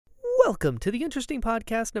Welcome to the Interesting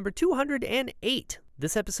Podcast number 208.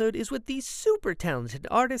 This episode is with the super talented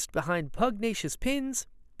artist behind Pugnacious Pins,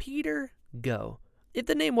 Peter Ngaou. If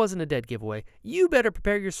the name wasn't a dead giveaway, you better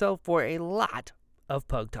prepare yourself for a lot of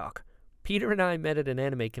pug talk. Peter and I met at an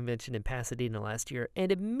anime convention in Pasadena last year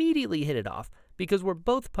and immediately hit it off because we're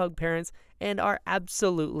both pug parents and are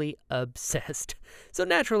absolutely obsessed. So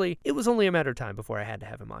naturally, it was only a matter of time before I had to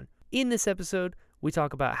have him on. In this episode, we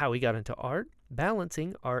talk about how he got into art,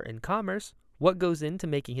 balancing art and commerce, what goes into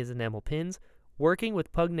making his enamel pins, working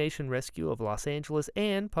with Pug Nation Rescue of Los Angeles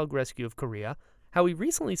and Pug Rescue of Korea, how he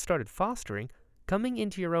recently started fostering, coming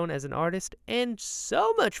into your own as an artist, and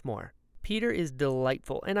so much more. Peter is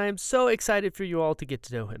delightful, and I am so excited for you all to get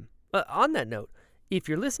to know him. On that note, if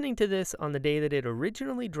you're listening to this on the day that it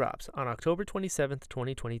originally drops on October 27th,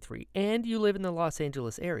 2023, and you live in the Los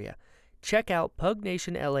Angeles area, check out Pug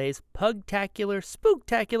Nation LA's Pugtacular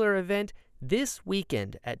Spooktacular event this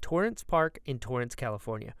weekend at Torrance Park in Torrance,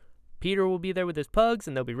 California. Peter will be there with his pugs,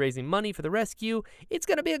 and they'll be raising money for the rescue. It's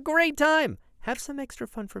going to be a great time. Have some extra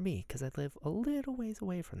fun for me, because I live a little ways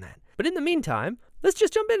away from that. But in the meantime, let's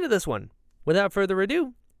just jump into this one. Without further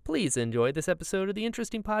ado, please enjoy this episode of the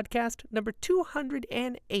Interesting Podcast number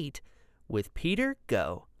 208 with Peter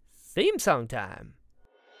Ngaou. Theme song time.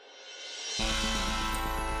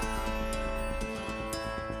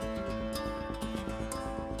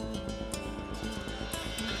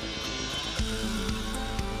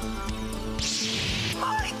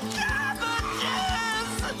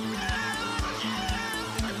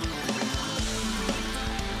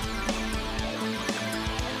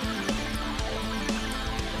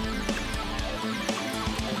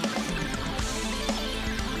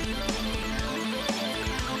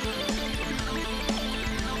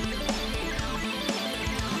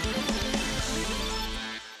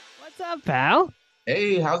 What's up, pal?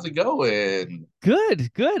 Hey, how's it going?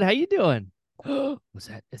 Good. How you doing? Is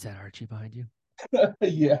that Archie behind you?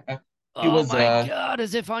 Yeah, he Oh was my God,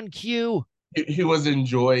 as if on cue. he was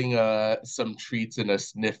enjoying some treats and a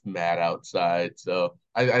sniff mat outside. So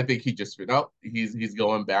I think he just he's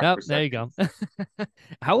going back Oh, for there you go. seconds.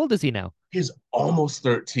 How old is he now? He's almost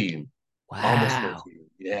 13. Almost Wow, 13.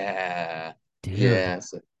 Yeah. dude. Yeah.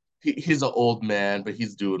 So he's an old man, but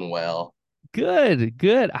he's doing well.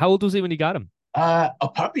 Good. How old was he when you got him? A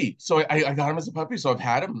puppy. So I got him as a puppy. So I've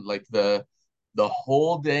had him like the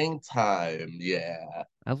whole dang time. Yeah.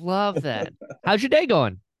 I love that. How's your day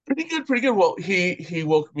going? Pretty good, pretty good. Well, he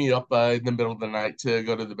woke me up in the middle of the night to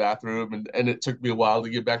go to the bathroom, and it took me a while to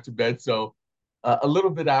get back to bed. So a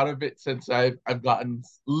little bit out of it since I've gotten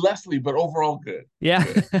less sleep, but overall good. Yeah.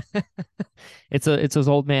 Good. It's those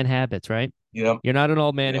old man habits, right? Yep, You're not an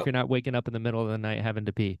old man if yep, you're not waking up in the middle of the night having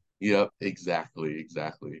to pee. yep. Exactly.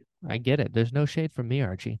 I get it. There's no shade from me,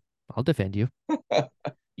 Archie. I'll defend you.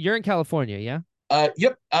 You're in California, yeah?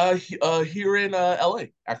 Yep. Here in LA,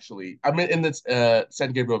 actually. I'm in this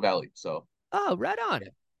San Gabriel Valley. So Oh, right on. yeah,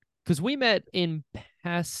 Because we met in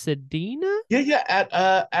Pasadena? yeah.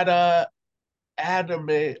 At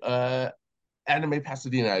anime anime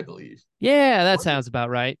Pasadena, I believe. Yeah, that Was it? sounds about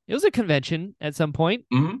right. It was a convention at some point.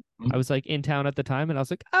 I was like in town at the time and I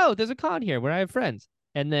was like, oh, there's a con here where I have friends.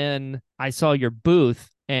 And then I saw your booth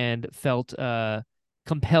and felt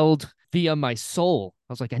compelled via my soul.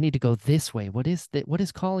 I was like, I need to go this way. What is that? What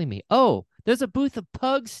is calling me? Oh, there's a booth of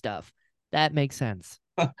pug stuff. That makes sense.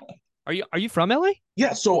 Are you from LA?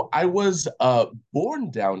 Yeah, so I was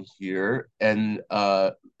born down here, and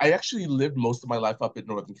I actually lived most of my life up in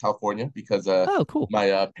Northern California because Oh, cool.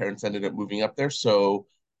 my parents ended up moving up there. So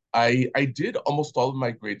I did almost all of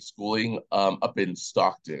my grade schooling up in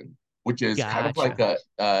Stockton, which is kind of like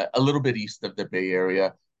Gotcha. a little bit east of the Bay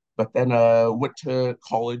Area. But then went to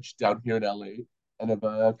college down here in LA, and have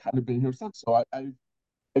kind of been here since. So I've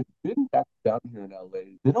been back down here in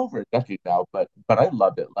LA, been over a decade now, but I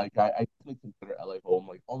love it. Like I definitely consider LA home.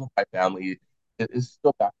 Like all of my family is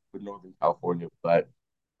still back in Northern California, but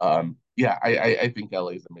yeah, I think LA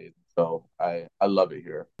is amazing. So I love it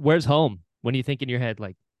here. Where's home? When you think in your head,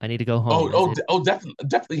 like, I need to go Oh home? Is oh it?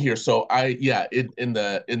 definitely here. So I yeah in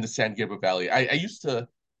the San Gabriel Valley. I used to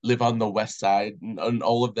live on the west side and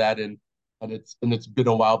all of that, and it's been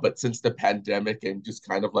a while, but since the pandemic and just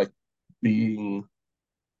kind of like being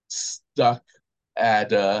stuck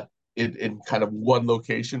at in kind of one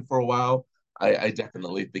location for a while, I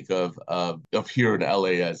definitely think of here in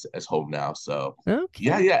LA as home now. So yeah,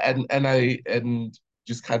 Okay. yeah, and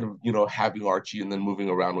just kind of having Archie and then moving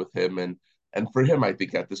around with him and for him, I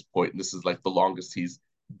think at this point, this is like the longest he's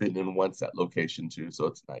been in one set location too. So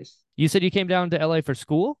it's nice. You said you came down to LA for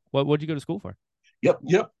school? What'd you go to school for? Yep.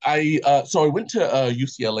 I went to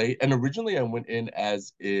UCLA, and originally I went in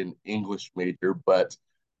as an English major, but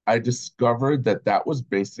I discovered that that was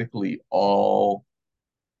basically all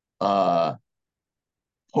uh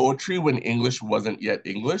poetry when English wasn't yet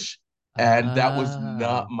English, and that was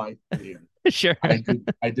not Oh, my thing. sure. I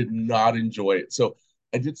did not enjoy it. So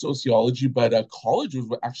I did sociology, but college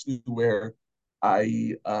was actually where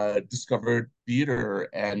I discovered theater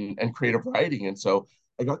and creative writing, and so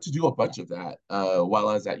I got to do a bunch of that while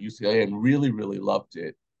I was at UCLA, and really loved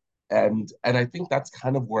it. And I think that's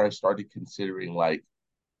kind of where I started considering like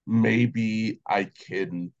maybe I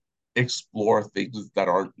can explore things that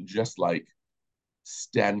aren't just like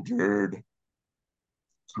standard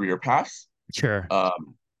career paths. Sure.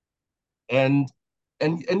 Um, and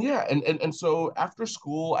and yeah, and so after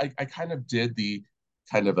school, I kind of did the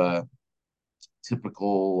kind of a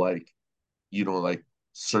typical like like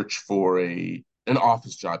search for a an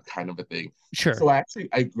office job kind of a thing. Sure. So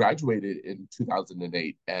I graduated in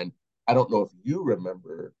 2008, and I don't know if you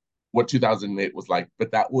remember what 2008 was like,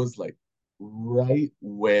 but that was like right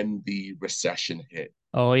when the recession hit,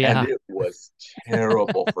 Oh, and yeah. it was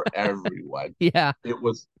terrible for everyone. Yeah. It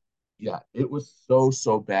was Yeah, it was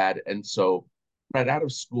so bad. And so right out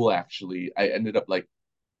of school, actually, I ended up like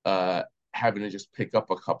uh having to just pick up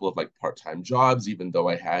a couple of like part-time jobs, even though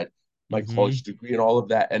I had my Hmm. college degree and all of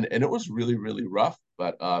that. And it was really rough.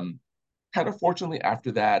 But kind of fortunately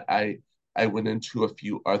after that, I went into a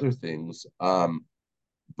few other things.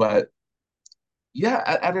 But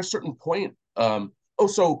yeah, at a certain point, oh,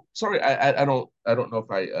 so sorry, I don't know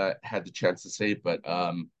if I had the chance to say, but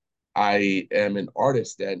I am an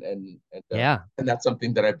artist, Yeah. and that's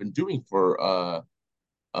something that I've been doing for uh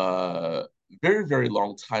very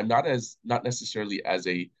long time, not necessarily as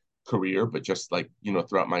a career, but just like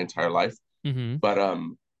throughout my entire life. Hmm. But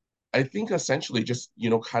I think essentially just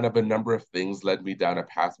kind of a number of things led me down a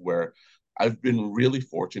path where I've been really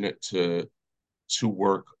fortunate to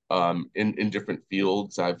work in different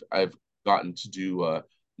fields. I've gotten to do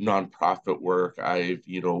nonprofit work. I've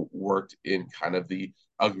worked in kind of the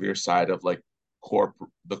uglier side of like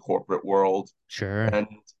the corporate world. Sure. And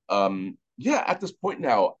yeah, at this point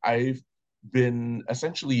now, I've been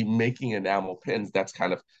essentially making enamel pins. That's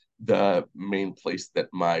kind of the main place that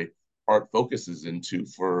my art focuses into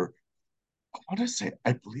for, I want to say,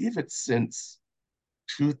 I believe it's since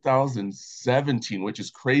 2017, which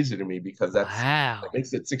is crazy to me because that Wow.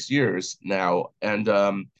 makes it 6 years now. And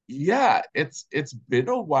yeah, it's been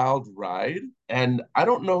a wild ride. And I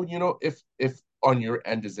don't know, if on your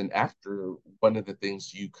end as an actor, one of the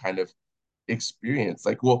things you kind of experience,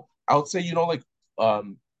 like, well, I would say, like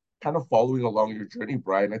um kind of following along your journey,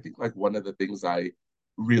 Brian, I think like one of the things I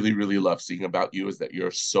really love seeing about you is that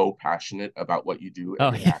you're so passionate about what you do Oh,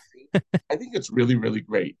 and your yeah. acting. I think it's really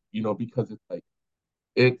great, because it's like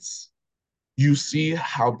it's you see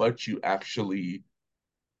how much you actually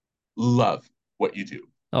love what you do.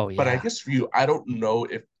 Oh, But I yeah. guess for you, I don't know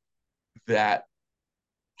if that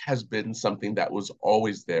has been something that was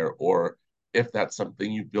always there or if that's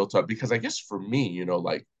something you built up. Because I guess for me,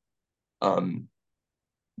 like um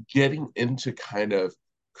getting into kind of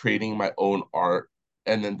creating my own art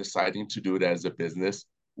and then deciding to do it as a business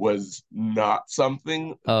was not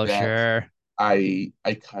something Oh, that sure. I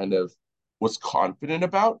kind of was confident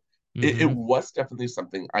about. It Hmm. was definitely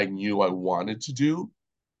something I knew I wanted to do,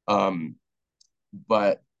 um,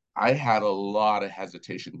 but I had a lot of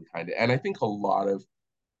hesitation behind it, and I think a lot of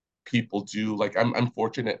people do. Like I'm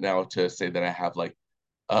fortunate now to say that I have like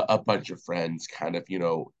a bunch of friends, kind of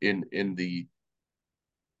in the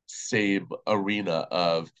same arena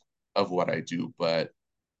of what I do, but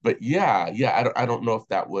yeah, I don't know if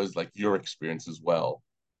that was like your experience as well.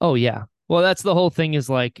 Oh, yeah. Well, that's the whole thing is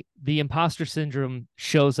like the imposter syndrome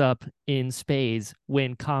shows up in spades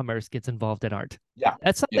when commerce gets involved in art. Yeah,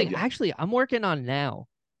 That's yeah, something yeah. actually I'm working on now.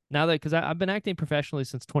 Now that because I've been acting professionally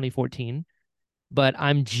since 2014, but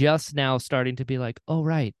I'm just now starting to be like, oh,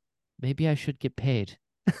 right, maybe I should get paid.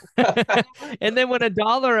 And then when a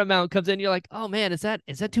dollar amount comes in, you're like, oh man, is that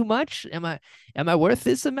too much? Am I worth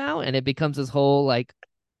this amount? And it becomes this whole like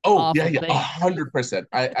Oh yeah, awful yeah, a thing. 100%.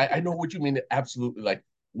 I know what you mean. Absolutely. Like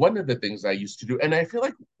one of the things I used to do, and I feel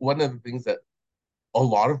like one of the things that a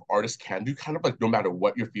lot of artists can do, kind of like no matter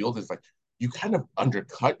what your field is, like you kind of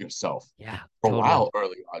undercut yourself Yeah, for a totally. while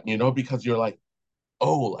early on, because you're like,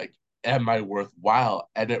 oh, like, am I worthwhile?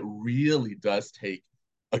 And it really does take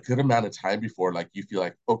a good amount of time before like you feel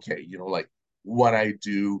like, okay, like what I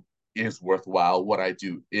do is worthwhile, what I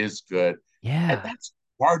do is good. And Yeah. that's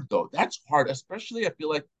hard though. That's hard, especially I feel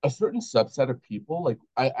like a certain subset of people, like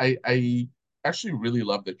I actually really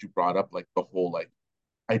love that you brought up like the whole like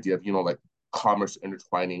idea of, like commerce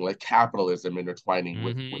intertwining, like capitalism intertwining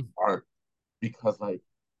with Hmm. art, because like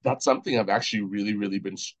that's something I've actually really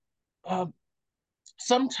been um,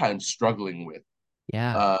 sometimes struggling with.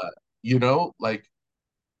 Yeah. Uh, like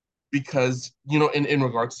because in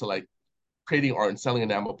regards to like creating art and selling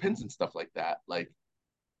enamel pins and stuff like that, like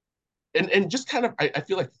and just kind of I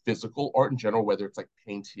feel like physical art in general, whether it's like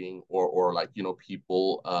painting or like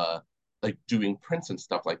people like doing prints and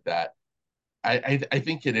stuff like that. I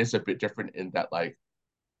think it is a bit different in that like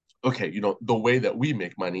okay, the way that we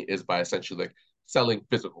make money is by essentially like selling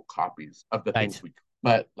physical copies of the things Right. we.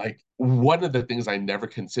 But like one of the things I never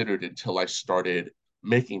considered until I started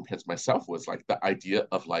making pins myself was like the idea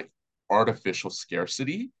of like artificial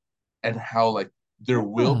scarcity and how like there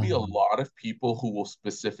will be a Oh, lot of people who will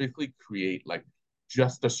specifically create like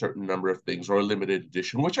just a certain number of things or a limited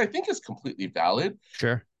edition, which I think is completely valid.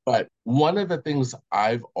 sure. But one of the things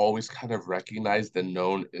I've always kind of recognized and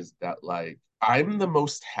known is that like I'm the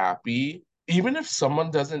most happy, even if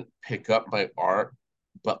someone doesn't pick up my art,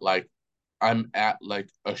 but like I'm at like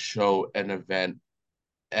a show, an event,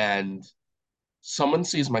 and someone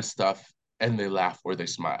sees my stuff and they laugh or they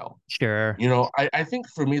smile. Sure. I think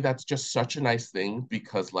for me that's just such a nice thing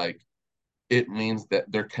because like it means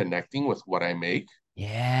that they're connecting with what I make. And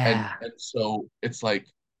Yeah. and so it's like,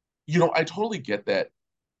 I totally get that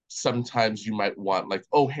sometimes you might want like,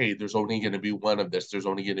 oh, hey, there's only going to be one of this, there's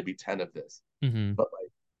only going to be 10 of this. Hmm. But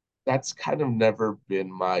like that's kind of never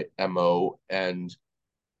been my MO. And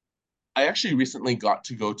I actually recently got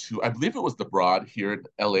to go to, I believe it was the Broad here in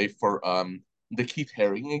LA for the Keith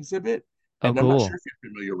Haring exhibit. Oh, And I'm not sure cool. if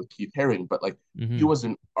you're familiar with Keith Haring, but like he Hmm. was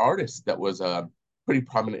an artist that was pretty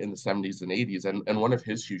prominent in the 70s and 80s. And one of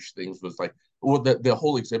his huge things was like, well, the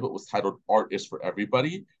whole exhibit was titled Art is for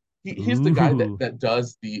Everybody. He's the guy that Ooh. that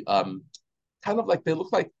does the kind of like they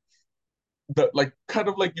look like the like kind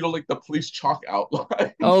of like like the police chalk Oh,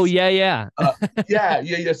 outlines. yeah, yeah. uh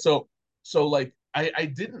yeah. So like I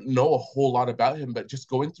didn't know a whole lot about him, but just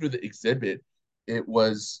going through the exhibit, it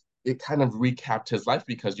kind of recapped his life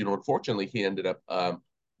because unfortunately he ended up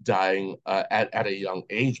dying at a young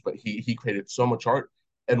age, but he created so much art.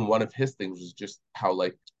 And one of his things was just how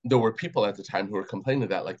like there were people at the time who were complaining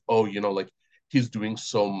that like, oh, like he's doing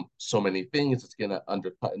so many things, it's gonna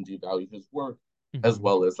undercut and devalue his work, as Hmm.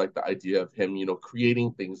 well as like the idea of him,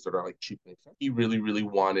 creating things that are like cheap and expensive. He really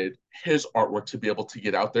wanted his artwork to be able to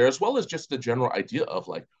get out there, as well as just the general idea of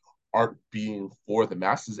like art being for the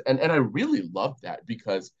masses. And I really love that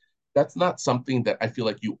because that's not something that I feel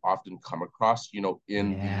like you often come across,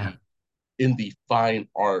 Yeah. in the fine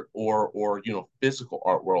art or physical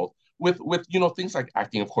art world. With things like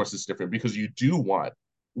acting, of course, it's different because you do want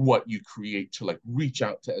what you create to like reach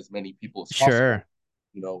out to as many people as possible. Sure.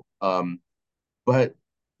 You know, but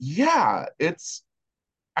yeah,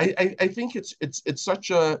 I think it's such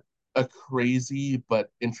a crazy but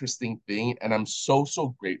interesting thing, and I'm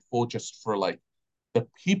so grateful just for like the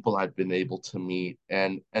people I've been able to meet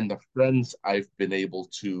and the friends I've been able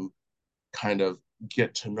to kind of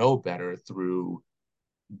get to know better through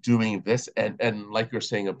doing this. And like you're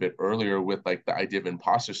saying a bit earlier with like the idea of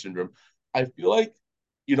imposter syndrome, I feel like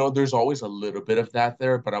there's always a little bit of that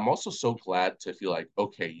there, but I'm also so glad to feel like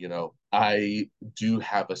okay, I do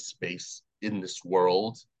have a space in this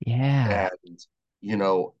world. Yeah. And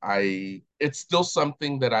I it's still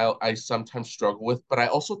something that I sometimes struggle with, but I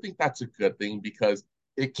also think that's a good thing because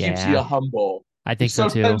it keeps you Yeah. humble, I which think so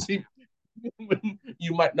too. sometimes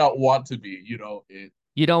you might not want to be, it.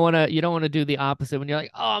 You don't want to do the opposite when you're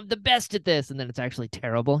like, "Oh, I'm the best at this," and then it's actually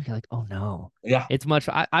terrible. You're like, "Oh no." Yeah. It's much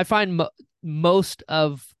I find most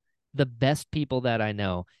of the best people that I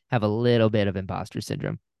know have a little bit of imposter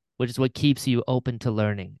syndrome, which is what keeps you open to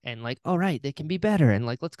learning and like, "All right, they can be better and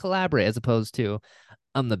like let's collaborate," as opposed to,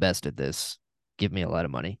 "I'm the best at this. Give me a lot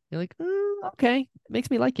of money." You're like, okay. It makes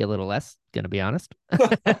me like you a little less, gonna be honest."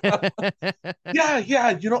 Yeah.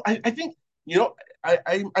 I think,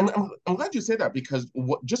 I'm glad you say that because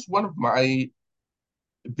just one of my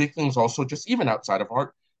big things also, just even outside of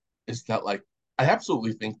art, is that like I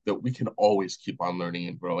absolutely think that we can always keep on learning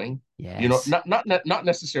and growing. Yes. Not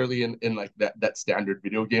necessarily in like that standard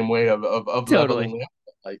video game way of Totally. leveling up.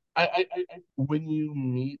 But like when you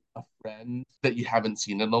meet a friend that you haven't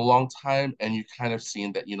seen in a long time and you kind of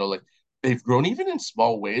seen that like they've grown even in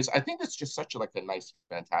small ways, I think that's just such like a nice,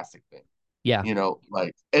 fantastic thing. Yeah.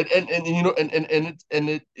 Like and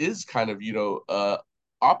it is kind of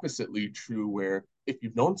oppositely true where if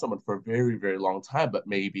you've known someone for a very long time but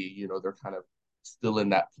maybe they're kind of still in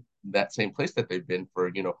that same place that they've been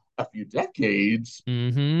for a few decades,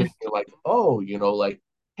 Mm-hmm. then you're like, oh, like,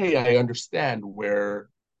 hey, I understand where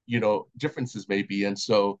differences may be. And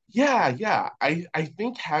so, yeah, I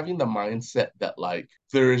think having the mindset that like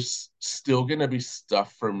there's still gonna be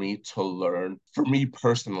stuff for me to learn, for me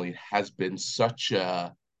personally, has been such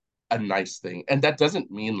a nice thing. And that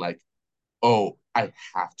doesn't mean like, oh, I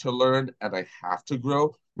have to learn and I have to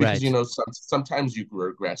grow because Right. sometimes you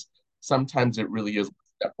regress. Sometimes it really is one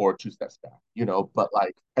step forward, two steps back. But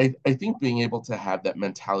like I think being able to have that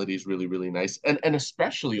mentality is really, really nice. And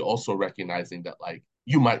especially also recognizing that like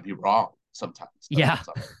you might be wrong sometimes Yeah. about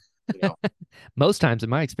something, you know. Most times in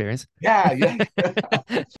my experience. Yeah,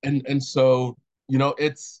 yeah. And so,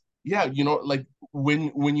 it's yeah, like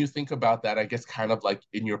when you think about that, I guess kind of like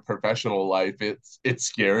in your professional life, it's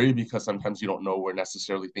scary because sometimes you don't know where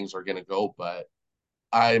necessarily things are gonna go. But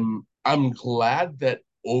I'm glad that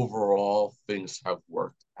overall things have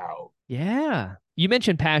worked out. Yeah. You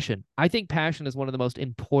mentioned passion. I think passion is one of the most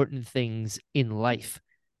important things in life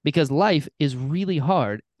because life is really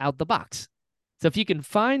hard out the box. So if you can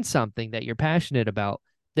find something that you're passionate about,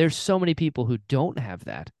 there's so many people who don't have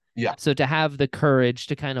that. Yeah, So to have the courage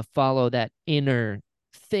to kind of follow that inner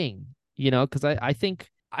thing, because I think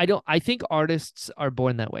artists are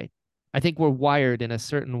born that way. I think we're wired in a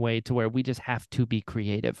certain way to where we just have to be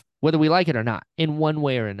creative, whether we like it or not, in one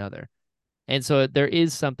way or another. And so there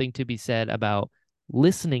is something to be said about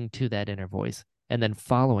listening to that inner voice and then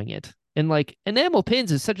following it. And like enamel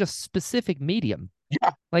pins is such a specific medium.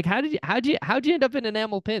 yeah, Like how'd you end up in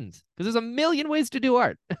enamel pins? Because there's a million ways to do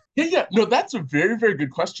art. yeah. No, that's a very, very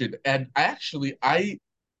good question. And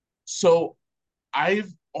so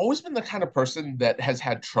I've always been the kind of person that has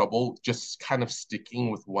had trouble just kind of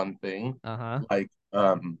sticking with one thing. Uh-huh. Like,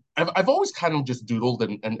 I've always kind of just doodled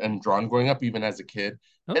and drawn growing up, even as a kid.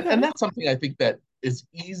 And Okay. that's something I think that is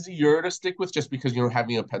easier to stick with just because you're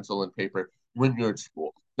having a pencil and paper when you're at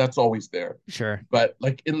school. That's always there. Sure. But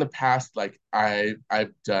like in the past, like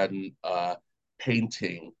I've done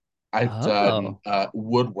painting, I've done Oh,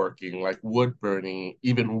 woodworking, like wood burning,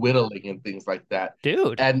 even whittling and things like that.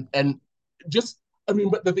 dude. And just I mean,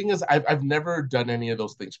 but the thing is, I've never done any of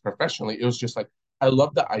those things professionally. It was just like I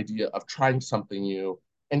love the idea of trying something new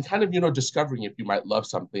and kind of discovering if you might love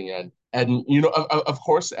something. And of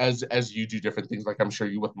course, as you do different things, like I'm sure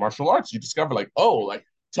you with martial arts, you discover like, oh, like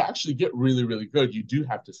to actually get really, really good, you do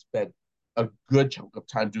have to spend a good chunk of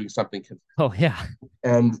time doing something. Oh yeah.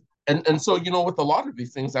 And so with a lot of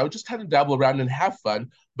these things, I would just kind of dabble around and have fun,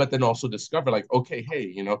 but then also discover like, okay,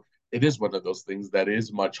 hey, it is one of those things that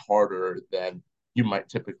is much harder than you might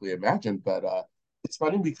typically imagine. But it's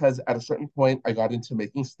funny because at a certain point, I got into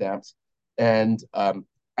making stamps, and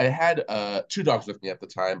I had two dogs with me at the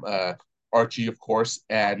time, Archie, of course,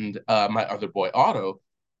 and my other boy, Otto.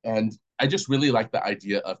 And I just really liked the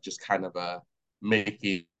idea of just kind of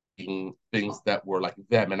making things that were like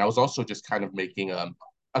them. And I was also just kind of making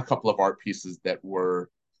a couple of art pieces that were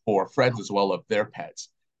for friends as well of their pets.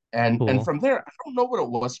 And Cool. from there, I don't know what it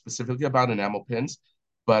was specifically about enamel pins,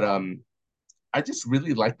 but I just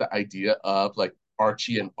really like the idea of like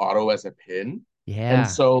Archie and Otto as a pin. And Yeah.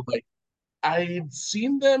 so like I'd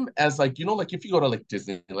seen them as like, like if you go to like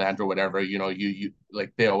Disneyland or whatever, you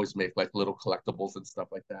like they always make like little collectibles and stuff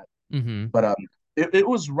like that. Mm-hmm. But it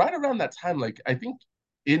was right around that time, like I think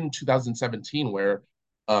in 2017, where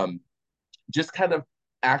um just kind of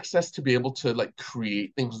access to be able to like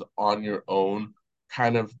create things on your own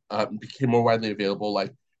kind of became more widely available.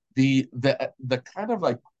 Like the kind of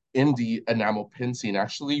like indie enamel pin scene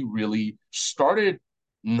actually really started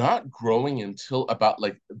not growing until about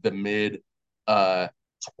like the mid uh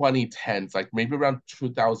 2010s, like maybe around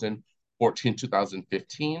 2014,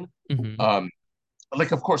 2015. Mm-hmm. um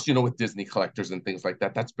like of course with Disney collectors and things like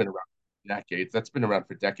that, that's been around decades, that's been around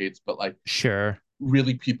for decades, but like Sure.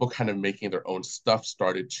 really people kind of making their own stuff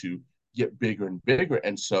started to get bigger and bigger.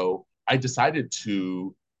 And so I decided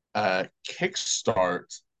to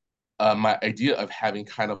kickstart my idea of having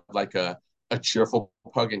kind of like a cheerful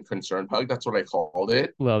pug and concerned pug. That's what I called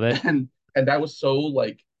it. Love it. And I was so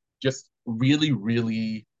like just really,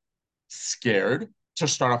 really scared to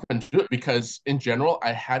start off and do it because in general,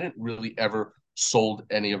 I hadn't really ever sold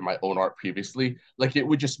any of my own art previously. Like it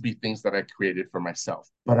would just be things that I created for myself.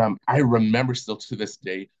 But I remember still to this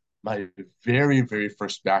day, my very, very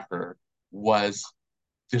first backer was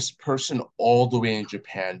this person all the way in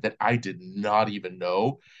Japan that I did not even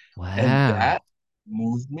know. And that Wow.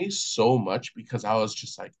 moved me so much because I was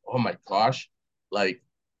just like, oh my gosh, like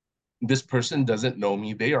this person doesn't know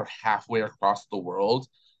me. They are halfway across the world,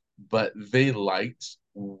 but they liked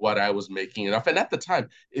what I was making enough. And at the time,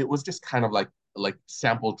 it was just kind of like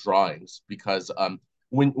sample drawings because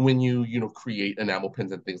when you create enamel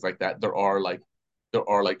pins and things like that, there are like there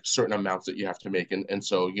are like certain amounts that you have to make, and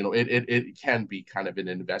so it can be kind of an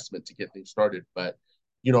investment to get things started. But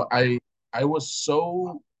I was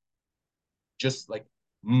so just like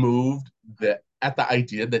moved that at the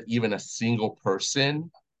idea that even a single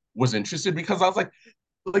person was interested, because I was like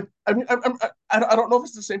I mean I don't know if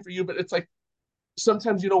it's the same for you, but it's like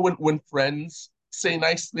sometimes when friends say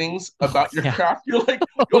nice things Oh about your yeah. craft, you're like,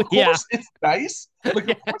 Oh of yeah. course it's nice, like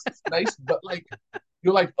Yeah. of course it's nice, but like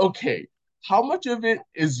you're like, okay, how much of it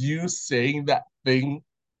is you saying that thing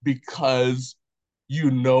because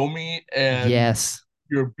you know me and Yes.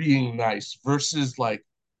 you're being nice versus like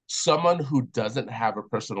someone who doesn't have a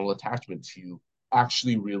personal attachment to you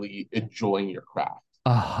actually really enjoying your craft, A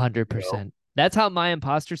you know? 100%. That's how my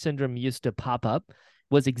imposter syndrome used to pop up,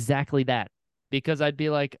 was exactly that. Because I'd be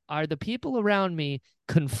like, are the people around me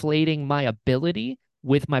conflating my ability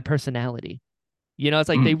with my personality? It's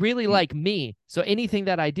like they Mm. really like me. So anything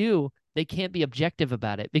that I do, they can't be objective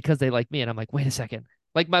about it because they like me. And I'm like, wait a second.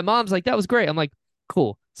 Like my mom's like, that was great. I'm like,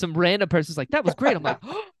 cool. Some random person's like, that was great. I'm like,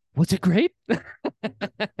 oh, was it great?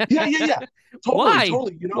 Yeah, yeah, yeah. Totally, Why?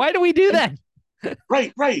 totally. Why do we do And that?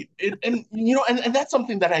 right, right. And that's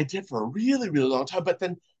something that I did for a really, really long time. But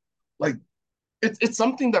then like it's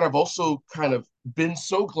something that I've also kind of been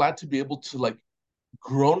so glad to be able to like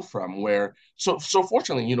grown from, where so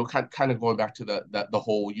fortunately, kind of going back to the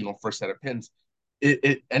whole, first set of pins,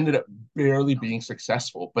 it ended up barely being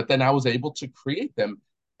successful. But then I was able to create them.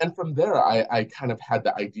 And from there I kind of had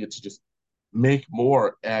the idea to just make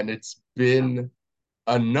more. And it's been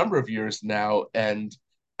a number of years now. And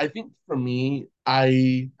I think for me,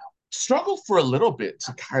 I struggled for a little bit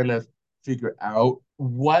to kind of figure out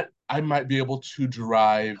what I might be able to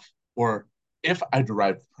derive, or if I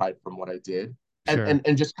derived pride from what I did. And Sure. and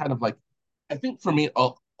and just kind of like, I think for me,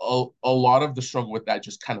 a lot of the struggle with that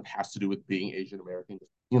just kind of has to do with being Asian American.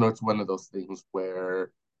 It's one of those things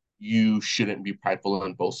where you shouldn't be prideful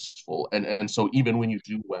and boastful. And so even when you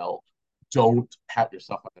do well, don't pat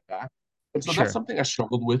yourself on the back. And so that's Sure. something I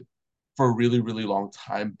struggled with for a really, really long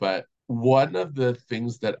time. But one of the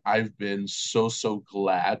things that I've been so, so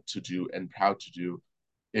glad to do and proud to do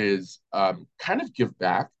is kind of give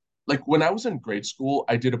back. Like when I was in grade school,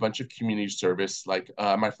 I did a bunch of community service. Like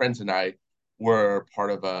my friends and I were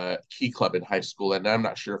part of a key club in high school, and I'm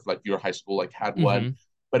not sure if like your high school like had one, Mm-hmm.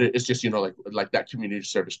 but it's just like that community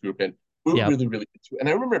service group, and we were Yep. really, really into it. And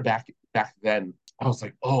I remember back then, I was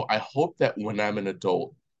like, oh, I hope that when I'm an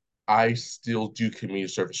adult, I still do community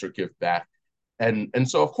service or give back. And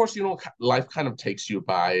so of course, life kind of takes you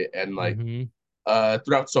by, and like Mm-hmm.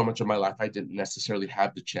 throughout so much of my life, I didn't necessarily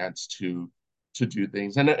have the chance to do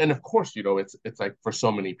things. And of course, it's like for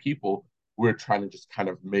so many people, we're trying to just kind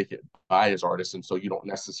of make it by as artists, and so you don't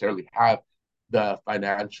necessarily have the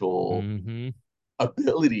financial Mm-hmm.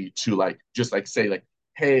 ability to like just like say like,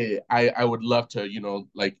 hey, I would love to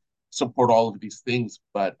like support all of these things.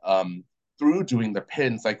 But through doing the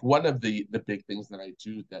pins, like one of the big things that I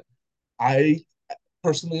do that I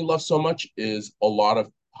personally love so much is a lot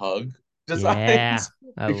of pug Yeah. designs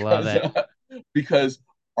I love because it. because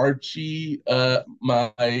Archie,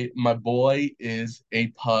 my boy, is a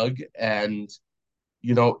pug. And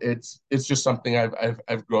it's just something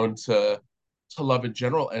I've grown to love in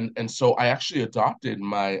general. And so I actually adopted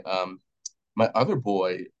my other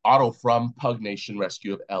boy Otto from Pug Nation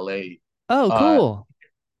Rescue of LA. Oh, uh cool.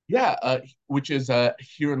 yeah, which is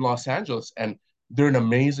here in Los Angeles, and they're an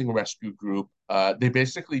amazing rescue group. They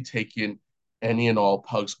basically take in any and all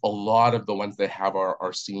pugs. A lot of the ones they have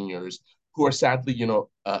are seniors who are sadly,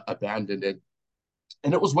 abandoned.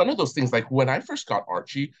 And it was one of those things. Like when I first got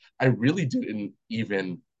Archie, I really didn't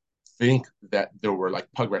even think that there were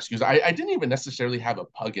like pug rescues. I didn't even necessarily have a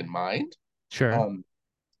pug in mind. Sure. Um,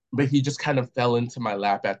 but he just kind of fell into my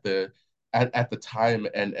lap at the time,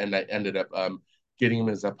 and I ended up getting him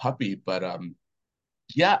as a puppy. But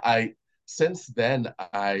yeah, I since then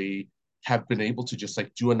I have been able to just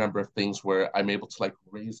like do a number of things where I'm able to like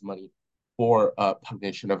raise money for Pug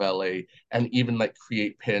Nation of LA, and even like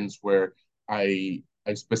create pins where I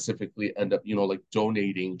specifically end up like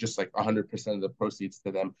donating just like 100% of the proceeds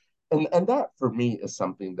to them. And that for me is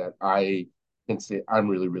something that I can say I'm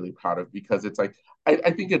really, really proud of, because it's like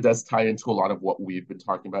I think it does tie into a lot of what we've been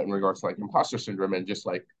talking about in regards to like imposter syndrome, and just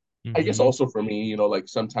like I guess Mm-hmm. also for me, like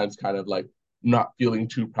sometimes kind of like not feeling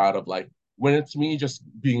too proud of like when it's me just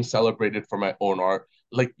being celebrated for my own art.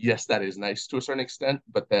 Like, yes, that is nice to a certain extent,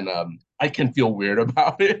 but then I can feel weird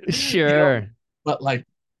about it, you know. Sure. But like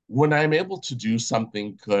when I'm able to do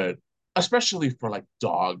something good, especially for like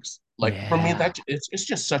dogs, like for me Yeah. that it's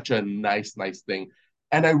just such a nice thing.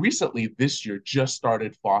 And I recently this year just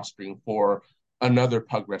started fostering for another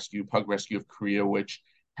pug rescue of Korea, which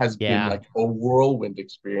has been Yeah, like a whirlwind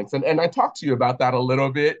experience. And I talked to you about that a little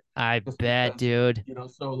bit, I just bet, because, dude.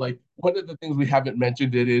 so like one of the things we haven't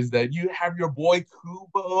mentioned it is that you have your boy Kubo.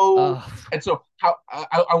 Oh, And so how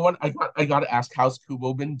I got to ask, how's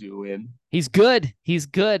Kubo been doing? he's good. He's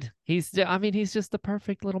good. I mean, he's just the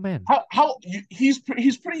perfect little man. He's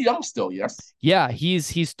pretty young still, yes? Yeah, he's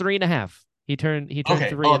 3.5. He turned Okay.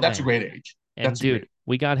 three Oh, in that's a May. great age. And That's a great. dude,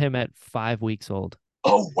 we got him at 5 weeks old.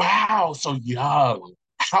 Oh wow, so young.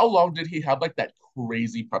 How long did he have like that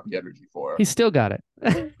crazy puppy energy for? He still got it.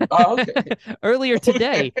 Oh, okay. Earlier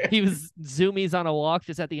today, Okay. he was zoomies on a walk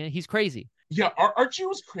just at the end. He's crazy. Yeah, Archie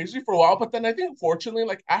was crazy for a while, but then I think fortunately,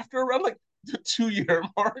 like after around like the 2 year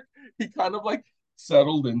mark, he kind of like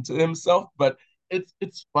settled into himself. But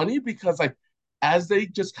it's funny because like as they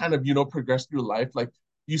just kind of progress through life, like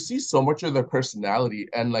you see so much of their personality,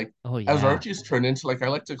 and like Oh as yeah. Archie's turned into, like, I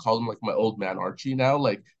like to call him like my old man Archie now.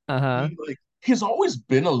 Like Uh-huh. he's always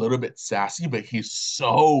been a little bit sassy, but he's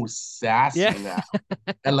so Yeah. sassy now,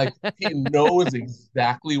 and like he knows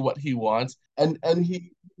exactly what he wants, and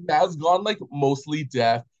he has gone like mostly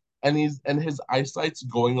deaf, and his eyesight's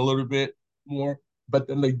going a little bit more, but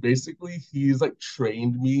then like basically he's like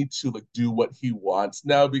trained me to like do what he wants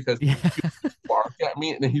now, because Yeah. he bark at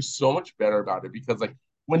me, and he's so much better about it, because like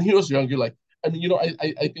when he was younger, like, I mean,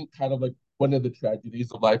 I think kind of like one of the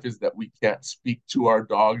tragedies of life is that we can't speak to our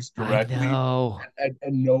dogs I directly, know.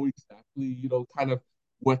 and know exactly, kind of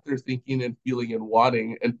what they're thinking and feeling and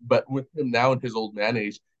wanting. And but with him now in his old man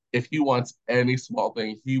age, if he wants any small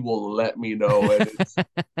thing, he will let me know. And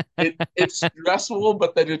it's stressful,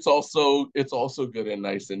 but then it's also good and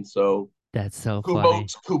nice. And so That's so Kubo funny.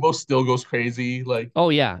 Kubo still goes crazy, like Oh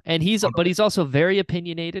yeah, and he's on but the he's also very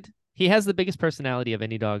opinionated. He has the biggest personality of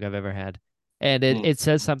any dog I've ever had. And it mm. it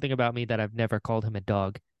says something about me that I've never called him a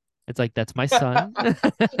dog. It's like that's my son.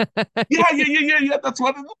 Yeah. That's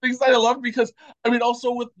one of the things that I love, because I mean,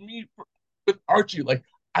 also with me, with Archie, like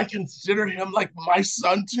I consider him like my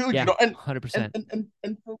son too, Yeah, and 100%.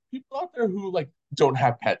 for people out there who like don't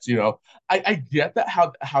have pets, I get that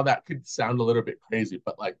how that could sound a little bit crazy,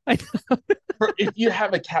 but like I, if you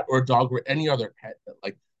have a cat or a dog or any other pet that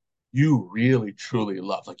like you really truly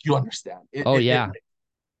love, like you understand oh yeah.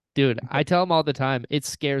 Dude, I tell him all the time, it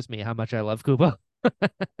scares me how much I love Kubo.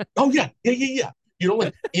 Oh yeah.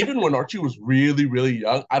 Like even when Archie was really, really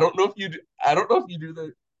young, I don't know if you do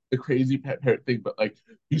the crazy pet parent thing, but like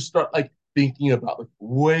you start like thinking about like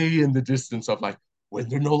way in the distance of like when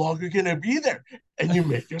they're no longer gonna be there, and you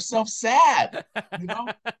make yourself sad. You know,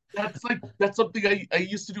 that's something I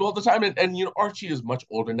used to do all the time. And Archie is much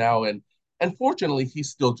older now, and fortunately he's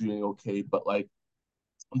still doing okay. But like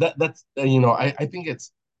that's I think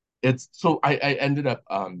it's so I ended up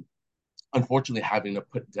unfortunately having to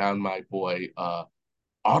put down my boy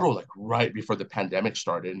Otto like right before the pandemic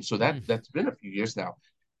started, and so Mm. that's been a few years now.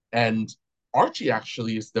 And Archie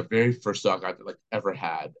actually is the very first dog I've like ever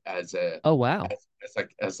had Oh wow.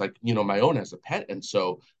 as like my own as a pet. And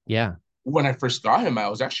so Yeah. when I first got him, I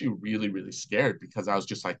was actually really, really scared, because I was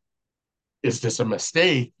just like, is this a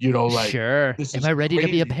mistake? Like Sure. this Am is I ready to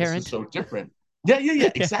be a crazy. This is parent? so different. Yeah,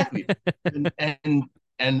 Yeah. exactly. And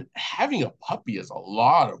and having a puppy is a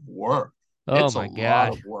lot of work. Oh It's a my lot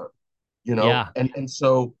of God. work, Yeah, and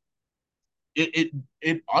so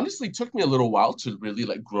it honestly took me a little while to really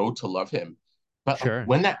like grow to love him. But like sure.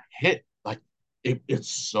 when that hit, like it's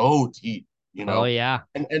so deep, Oh yeah.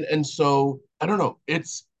 and so I don't know,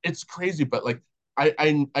 it's crazy, but like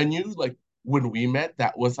I knew like when we met,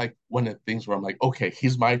 that was like one of the things where I'm like, okay,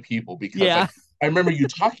 he's my people, because Yeah. like I remember you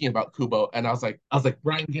talking about Kubo, and I was like,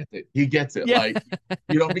 Brian gets it, he gets it, Yeah. like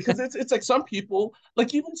because it's like some people,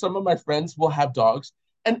 like even some of my friends will have dogs,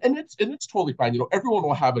 and it's totally fine. Everyone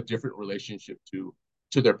will have a different relationship to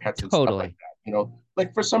their pets and stuff like Totally. that.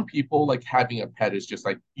 Like for some people, like having a pet is just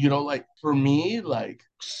like, like for me, like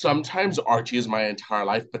sometimes Archie is my entire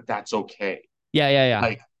life, but that's okay. Yeah, yeah, yeah.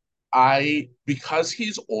 Like because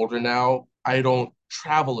he's older now, I don't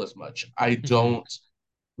travel as much. I Hmm. don't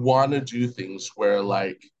want to do things where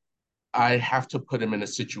like I have to put him in a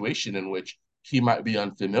situation in which he might be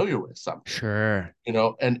unfamiliar with something, Sure.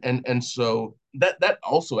 and so that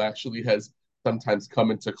also actually has sometimes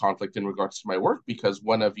come into conflict in regards to my work, because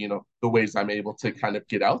one of the ways I'm able to kind of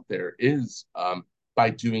get out there is by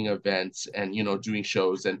doing events and doing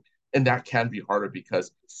shows, and that can be harder,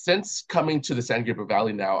 because since coming to the San Gabriel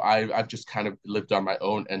Valley now, I've just kind of lived on my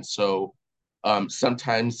own, and so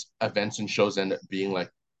sometimes events and shows end up being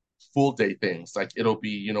like full day things. Like it'll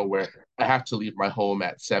be, where I have to leave my home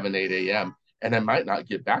at 7, 8 a.m. and I might not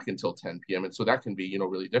get back until 10 p.m. And so that can be,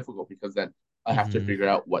 really difficult, because then I have to Hmm. figure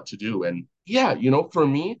out what to do. And yeah, for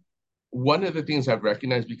me, one of the things I've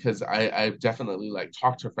recognized, because I've definitely like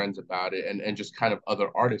talked to friends about it, and just kind of other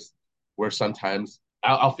artists, where sometimes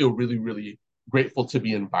I'll feel really, really grateful to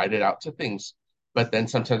be invited out to things. But then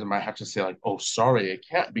sometimes I might have to say like, oh, sorry, I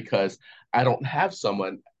can't because I don't have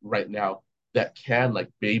someone right now that can like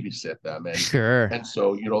babysit them. And Sure.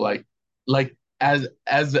 so, like as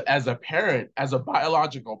a parent, as a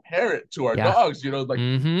biological parent to our Yeah. dogs, like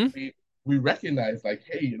Hmm. we recognize like,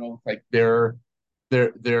 hey, like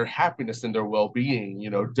their happiness and their well-being,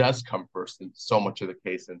 does come first in so much of the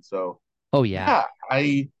case. And so Oh yeah.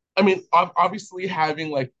 yeah, I mean, obviously having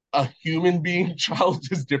like a human being child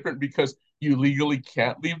is different because you legally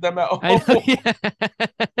can't leave them at I know. home. Yeah.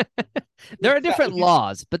 There are different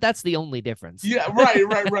laws, but that's the only difference. Yeah, right.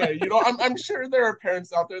 I'm sure there are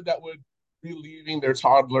parents out there that would be leaving their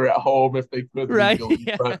toddler at home if they could Right. legally,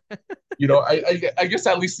 Yeah. but I guess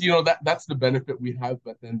at least that's the benefit we have.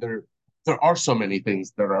 But then there are so many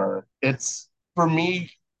things that are it's for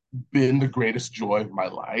me been the greatest joy of my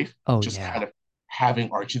life, Oh just yeah. kind of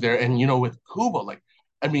having Archie there. And with Kuba, like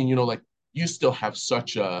I mean, like you still have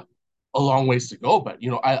such a long ways to go, but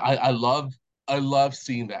I love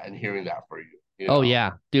seeing that and hearing that for you, Oh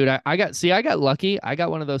yeah, dude. I got lucky. I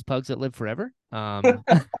got one of those pugs that live forever.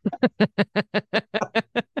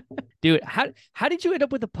 Dude, how did you end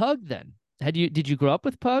up with a pug then? Did you grow up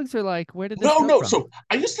with pugs or like where did this come No. from? So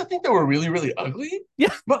I used to think they were really, really ugly,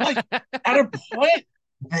 Yeah. but like at a point,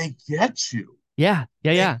 they get you. Yeah.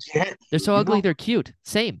 Yeah. They Yeah. get They're you, so ugly, they're cute.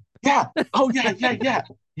 Same. Yeah. Oh, yeah.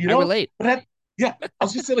 I relate. But yeah, I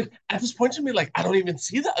was just saying, like, at this point to me, like, I don't even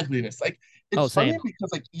see the ugliness. Like, Oh, it's funny same.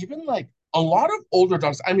 because, like, even like a lot of older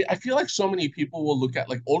dogs, I mean, I feel like so many people will look at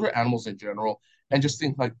like older animals in general and Mhm. just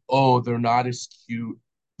think, like, oh, they're not as cute.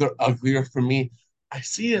 They're uglier. For me, I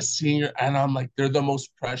see a senior and I'm like, they're the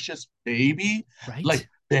most precious baby. Like, Right?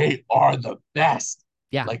 they are the best.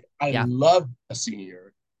 Yeah. Like, I Yeah. love a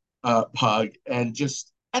senior pug, and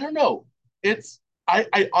just, I don't know. It's,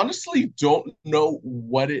 I honestly don't know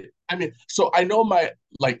what it. I mean, so I know my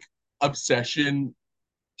like obsession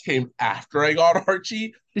came after I got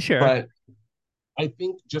Archie, Sure. but I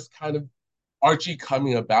think just kind of Archie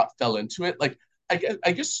coming about fell into it. Like I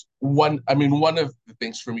guess one of the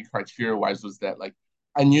things for me criteria wise was that like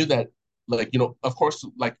I knew that like of course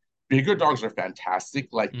like bigger dogs are fantastic.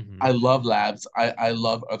 Like Hmm. I love labs. I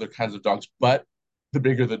love other kinds of dogs, but the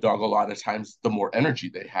bigger the dog, a lot of times the more energy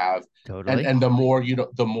they have, and Totally. the more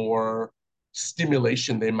the more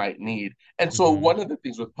stimulation they might need. And so Hmm. one of the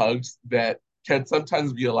things with pugs that can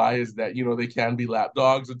sometimes be a lie is that they can be lap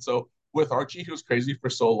dogs. And so with Archie, he was crazy for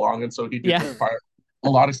so long, and so he did Yeah. require a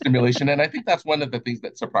lot of stimulation. And I think that's one of the things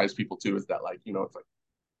that surprised people too, is that like it's like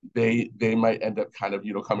they might end up kind of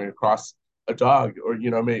coming across a dog, or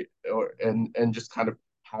may or and just kind of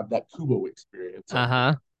have that Kubo experience of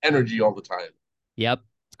Uh-huh. energy all the time. Yep.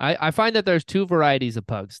 I find that there's two varieties of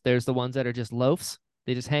pugs. There's the ones that are just loafs.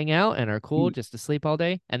 They just hang out and are cool just to sleep all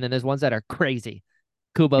day. And then there's ones that are crazy.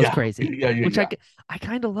 Kubo's Yeah, crazy, which yeah. I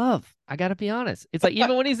kind of love. I gotta be honest. It's like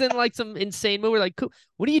even when he's in like some insane mood, we're like,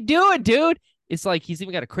 what are you doing, dude? It's like he's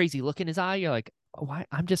even got a crazy look in his eye. You're like, oh, why?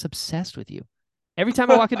 I'm just obsessed with you. Every time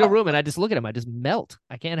I walk into a room and I just look at him, I just melt.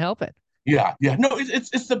 I can't help it. Yeah. No,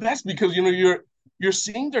 it's the best because you're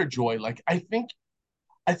seeing their joy. Like I think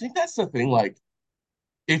that's the thing. Like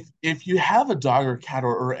if you have a dog or cat,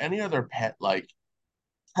 or any other pet, like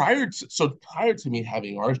prior to me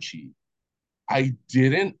having Archie, I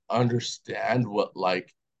didn't understand what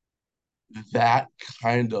like that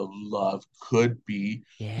kind of love could be.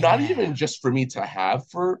 Not Yeah. even just for me to have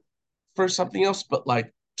for something else, but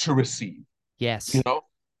like to receive, you Yes. know,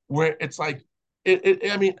 where it's like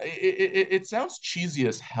I mean, it sounds cheesy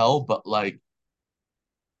as hell, but like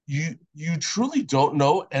you truly don't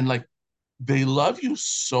know, and like they love you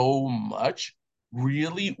so much,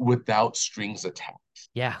 really, without strings attached,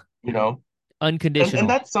 Yeah. you know? And Unconditional.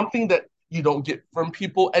 that's something that you don't get from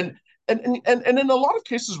people, and in a lot of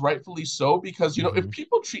cases rightfully so, because if Hmm.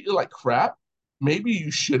 people treat you like crap, maybe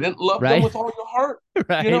you shouldn't love them Right. with all your heart.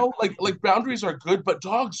 Right. Like boundaries are good, but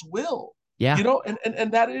dogs will, Yeah.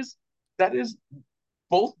 and that is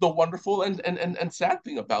both the wonderful and sad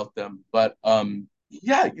thing about them. But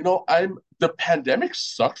yeah, I'm the pandemic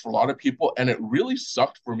sucked for a lot of people, and it really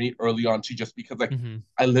sucked for me early on too, just because like Hmm.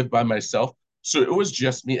 I live by myself. So it was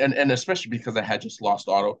just me, and especially because I had just lost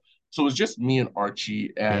Otto. So it was just me and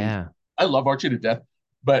Archie, and Yeah. I love Archie to death.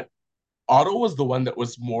 But Otto was the one that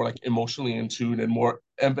was more like emotionally in tune and more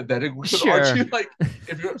empathetic with Archie. Sure. Like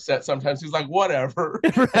if you're upset, sometimes he's like, whatever.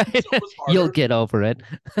 And Right. so it was You'll harder. get over it.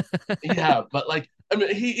 Yeah, but like I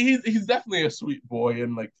mean, he's definitely a sweet boy,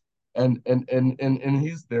 and like and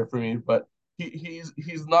he's there for me, but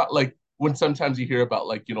he's not like when sometimes you hear about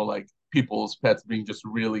like like people's pets being just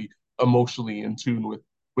really emotionally in tune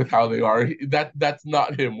with how they are. That's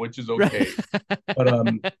not him, which is Right. okay. But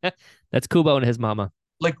That's Kubo and his mama.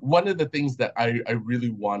 like one of the things that I really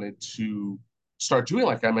wanted to start doing,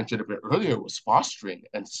 like I mentioned a bit earlier, was fostering.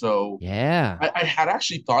 And so Yeah. I had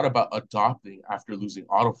actually thought about adopting after losing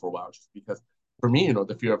Otto for a while, just because for me,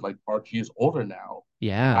 the fear of like Archie is older now.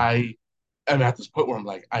 Yeah. I am at this point where I'm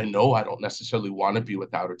like, I know I don't necessarily want to be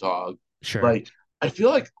without a dog. Sure. Like, I feel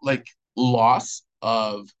like loss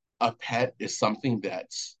of a pet is something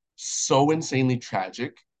that's so insanely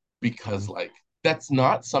tragic because Mhm. like that's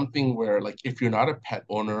not something where like if you're not a pet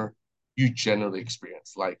owner, you generally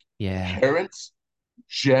experience. Like Yeah. parents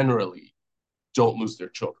generally don't lose their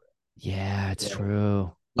children. Yeah, it's You know,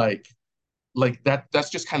 true. like that's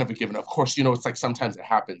just kind of a given. Of course, it's like sometimes it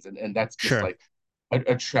happens and that's just Sure. like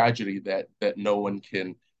a tragedy that no one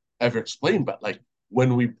can ever explain. But like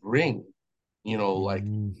when we bring, like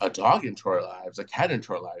Mm, a dog into our lives, a cat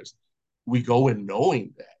into our lives, we go in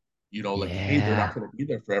knowing that, like, hey, they're not yeah. gonna be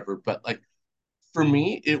there forever. But like for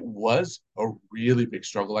me, it was a really big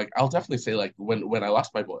struggle. Like I'll definitely say, like when I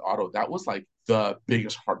lost my boy Otto, that was like the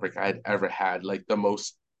biggest heartbreak I had ever had, like the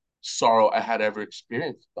most sorrow I had ever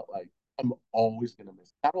experienced. But like I'm always gonna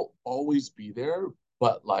miss. That'll always be there.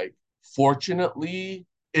 But like fortunately,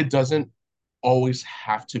 it doesn't always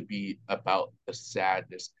have to be about the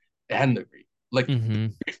sadness and the grief. Like Hmm.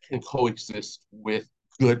 grief can coexist with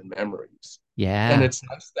good memories. And Yeah. it's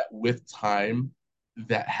nice that with time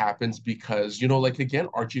that happens because, like again,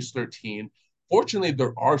 Archie's 13. Fortunately,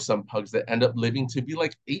 there are some pugs that end up living to be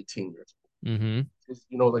like 18 years old. Hmm. It's,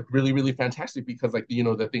 like really, really fantastic because like,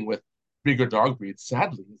 the thing with bigger dog breeds,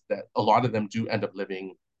 sadly, is that a lot of them do end up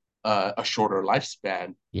living a shorter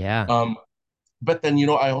lifespan. Yeah. Um, but then,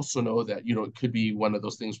 I also know that, it could be one of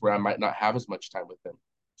those things where I might not have as much time with them.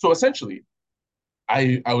 So essentially,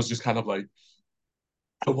 I was just kind of like,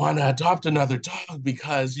 I want to adopt another dog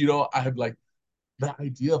because, I have like the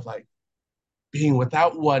idea of like being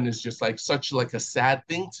without one is just like such like a sad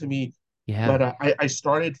thing to me. But Yeah. I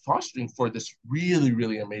started fostering for this really,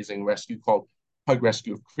 really amazing rescue called Pug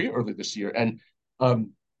Rescue of Korea earlier this year. And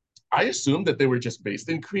um, I assumed that they were just based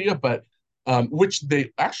in Korea, but which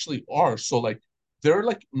they actually are. So like their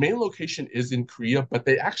like main location is in Korea, but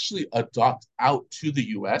they actually adopt out to the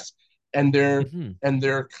US and Hmm.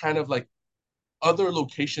 their kind of like other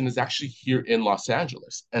location is actually here in Los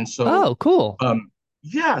Angeles. And so Oh, cool.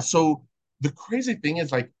 yeah, so the crazy thing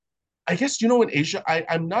is like I guess in Asia,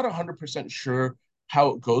 I'm not 100% sure how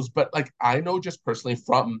it goes, but like I know just personally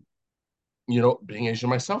from being Asian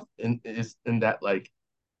myself, is in that like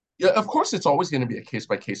yeah, of course it's always going to be a case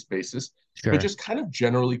by case basis, but Sure. just kind of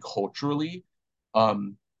generally culturally,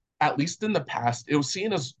 um, at least in the past, it was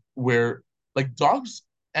seen as where like dogs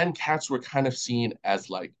and cats were kind of seen as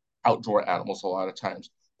like outdoor animals a lot of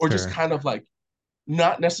times, or just Sure. kind of like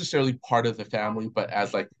not necessarily part of the family, but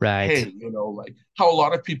as like, Right. hey, like how a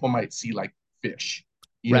lot of people might see like fish,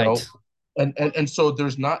 you Right. know, and so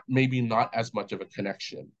there's not maybe not as much of a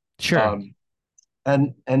connection. Sure. Um,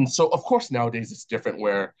 and so of course nowadays it's different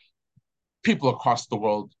where people across the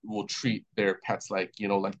world will treat their pets like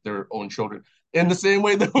like their own children in the same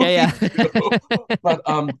way that we Yeah, do. yeah. But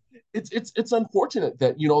it's unfortunate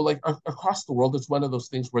that like across the world it's one of those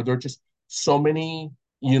things where there are just so many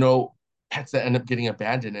you know pets that end up getting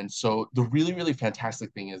abandoned. And so the really really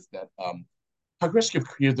fantastic thing is that Pug Rescue of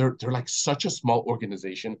Korea, they're like such a small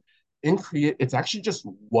organization. In Korea, it's actually just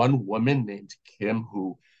one woman named Kim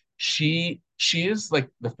who she is like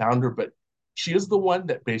the founder, but she is the one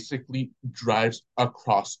that basically drives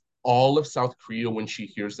across all of South Korea when she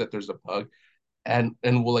hears that there's a pug and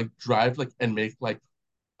will like drive like and make like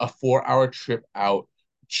a 4 hour trip out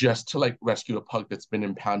just to like rescue a pug that's been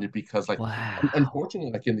impounded because like Wow.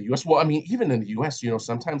 unfortunately like in the US, well I mean even in the US,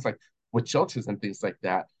 sometimes like with shelters and things like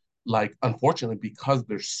that, like unfortunately because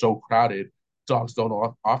they're so crowded, dogs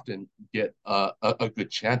don't often get a good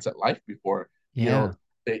chance at life before Yeah.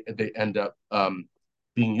 they end up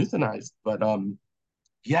being euthanized. But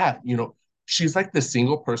yeah, she's like the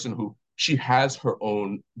single person who she has her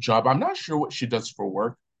own job. I'm not sure what she does for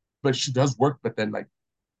work, but she does work. But then like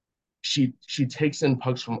she takes in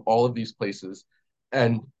pugs from all of these places,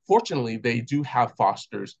 and fortunately they do have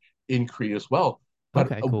fosters in Korea as well. But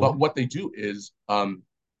Okay, but cool. what they do is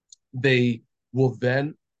they will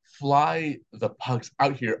then fly the pugs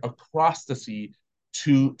out here across the sea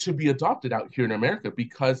to be adopted out here in America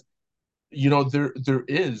because there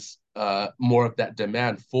is more of that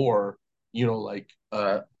demand for like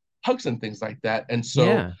pugs and things like that. And so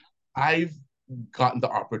Yeah. I've gotten the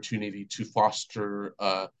opportunity to foster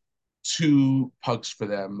two pugs for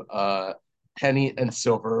them, Penny and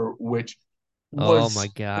Silver, Oh my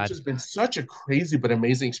which God. has been such a crazy but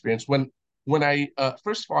amazing experience. When I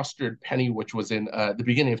first fostered Penny, which was in the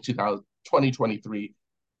beginning of 2023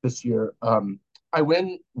 this year, I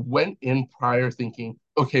went in prior thinking,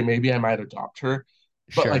 okay, maybe I might adopt her,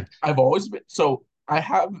 but like Sure. I've always been so I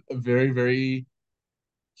have very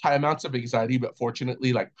high amounts of anxiety, but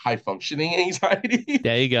fortunately, like high functioning anxiety.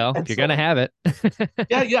 There you go. And You're so gonna have it.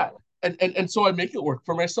 yeah. And so I make it work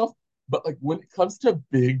for myself. But like when it comes to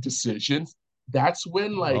big decisions, that's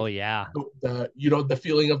when Oh like yeah. the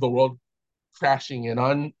feeling of the world crashing in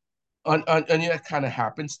on you, that kind of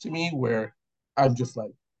happens to me where I'm just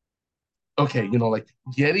like, okay, like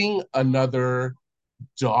getting another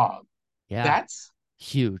dog, Yeah. that's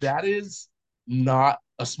Huge. that is not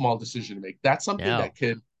a small decision to make. That's something No. that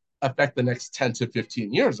could affect the next 10 to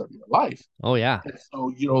 15 years of your life. Oh yeah. And so,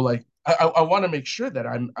 like I want to make sure that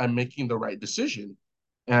I'm making the right decision.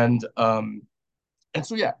 And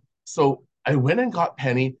so yeah, so I went and got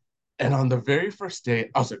Penny, and on the very first day,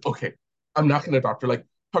 I was like, okay, I'm not gonna adopt her. Like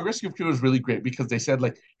Progressive Care was really great because they said,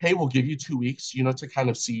 like, hey, we'll give you 2 weeks, to kind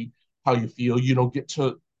of see how you feel, get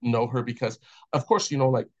to know her because of course,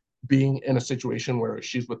 like being in a situation where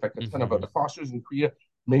she's with like a ton of Hmm. other fosters in Korea,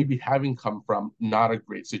 maybe having come from not a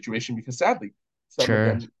great situation because sadly, some of Sure.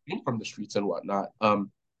 them came from the streets and whatnot.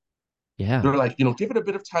 Yeah. They're like, give it a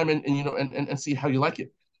bit of time and and see how you like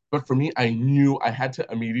it. But for me, I knew I had to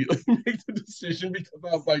immediately make the decision because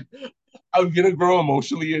I was like, I'm gonna grow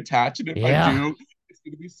emotionally attached, and if I Yeah. do, it's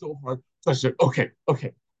gonna be so hard. So I said, okay,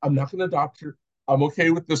 I'm not gonna adopt her. I'm okay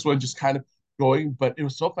with this one, just kind of going. But it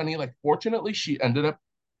was so funny. Like, fortunately, she ended up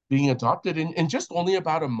being adopted in just only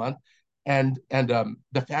about a month, and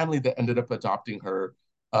the family that ended up adopting her,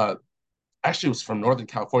 uh, actually was from Northern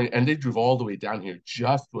California, and they drove all the way down here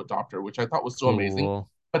just to adopt her, which I thought was so amazing. Cool.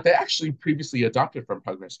 But they actually previously adopted from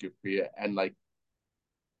Pug Rescue Korea, and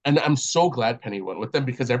I'm so glad Penny went with them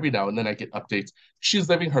because every now and then I get updates. She's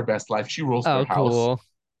living her best life. She rules their Oh, house. cool.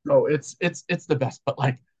 No, it's the best. But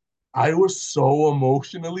like, I was so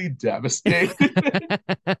emotionally devastated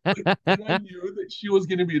when I knew that she was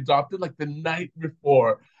going to be adopted. Like the night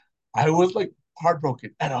before, I was like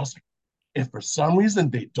heartbroken, and I was like, if for some reason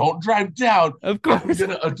they don't drive down, Of I'm course.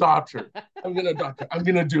 gonna adopt her. I'm gonna adopt her. I'm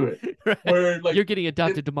gonna do it. Right. Where like You're getting it,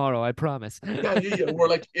 adopted tomorrow, I promise. yeah. We're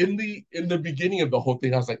like in the beginning of the whole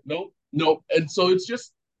thing, I was like, no. And so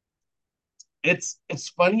it's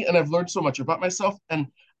funny, and I've learned so much about myself, and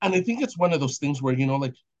I think it's one of those things where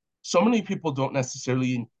like so many people don't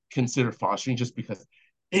necessarily consider fostering just because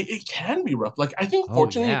it can be rough. Like I think Oh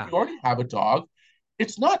fortunately, if yeah. you already have a dog,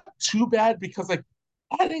 it's not too bad because like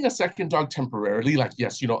adding a second dog temporarily, like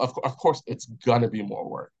yes, of course it's gonna be more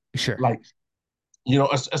work. Sure. Like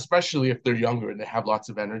especially if they're younger and they have lots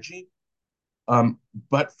of energy.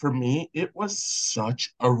 But for me, it was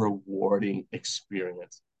such a rewarding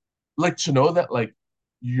experience. Like to know that like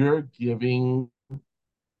you're giving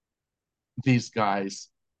these guys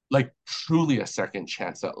like truly a second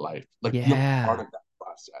chance at life. Like you're part Yeah. of that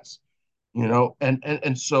process,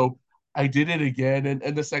 and so I did it again,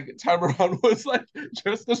 and the second time around was like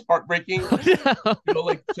just as heartbreaking, Oh no.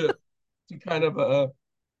 like to kind of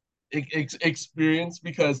experience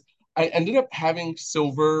because I ended up having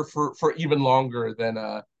Silver for even longer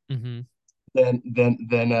Hmm. than than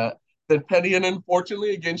than uh than Penny, and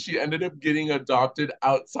unfortunately, again, she ended up getting adopted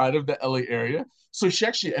outside of the LA area. So she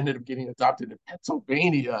actually ended up getting adopted in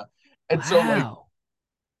Pennsylvania, and so Wow.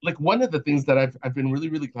 like one of the things that I've been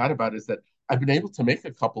really glad about is that I've been able to make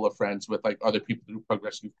a couple of friends with like other people through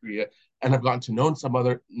Progressive Korea, and I've gotten to know some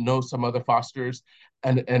other fosters,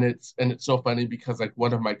 and it's so funny because like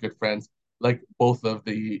one of my good friends, like both of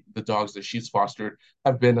the dogs that she's fostered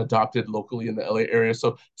have been adopted locally in the LA area,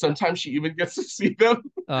 so sometimes she even gets to see them,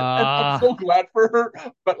 and I'm Ah. so glad for her.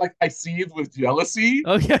 But like I see it with jealousy.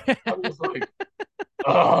 Okay. I'm just like,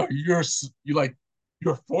 oh, you like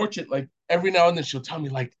you're fortunate. Like every now and then she'll tell me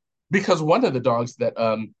like because one of the dogs that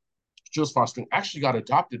she was fostering actually got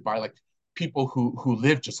adopted by like people who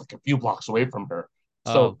live just like a few blocks away from her.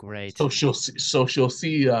 Oh, So great. so she'll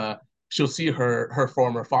see her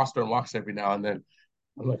former foster and walks every now and then.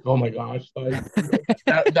 I'm like, oh my gosh, like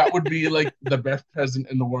that would be like the best present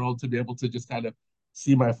in the world to be able to just kind of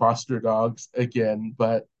see my foster dogs again.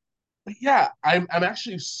 But yeah, I'm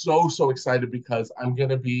actually so excited because I'm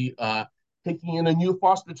gonna be taking in a new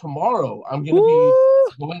foster tomorrow. I'm gonna be Woo!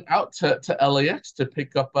 going out to LAX to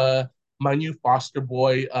pick up my new foster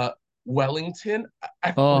boy Wellington.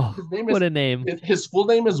 Oh, His name what is a name. his full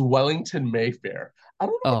name is Wellington Mayfair. I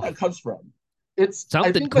don't know where Oh, that comes from. It's I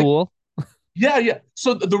something think like cool. Yeah, yeah.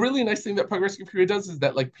 So the really nice thing that Pug Rescue Period does is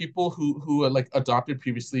that like people who are like adopted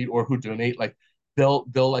previously or who donate, like they'll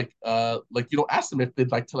like ask them if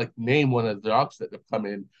they'd like to like name one of the dogs that have come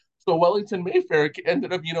in. So Wellington Mayfair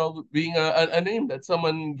ended up being a name that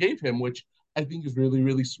someone gave him, which I think is really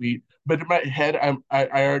really sweet. But in my head, I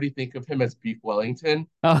already think of him as Beef Wellington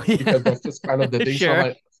Oh because yeah, that's just kind of the thing. So I'm sure.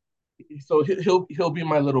 like, so he'll be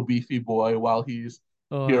my little beefy boy while he's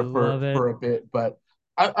Oh, I here love it. for a bit. But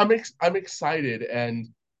I'm excited, and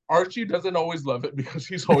Archie doesn't always love it because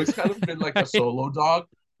he's always kind of been like a solo dog.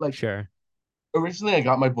 Like Sure, originally, I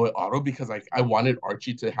got my boy Otto because like I wanted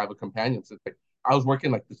Archie to have a companion. So like I was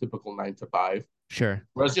working like the typical 9 to 5. sure.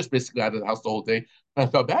 Where I was just basically out of the house the whole day. And I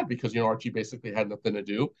felt bad because Archie basically had nothing to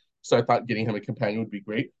do. So I thought getting him a companion would be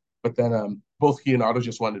great. But then both he and Otto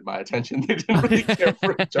just wanted my attention. They didn't really care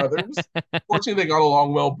for each other's. Fortunately, they got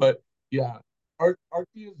along well. But yeah,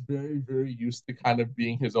 Archie is very, very used to kind of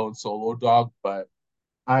being his own solo dog. But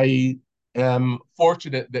I am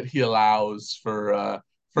fortunate that he allows for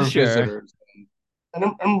Sure. visitors. And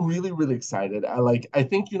I'm really, really excited. I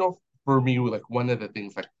think, for me, like one of the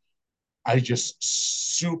things like I just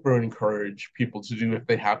super encourage people to do if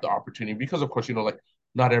they have the opportunity, because of course, like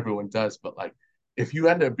not everyone does, but like if you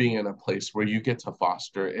end up being in a place where you get to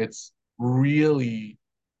foster, it's really,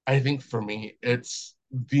 I think for me, it's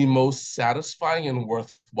the most satisfying and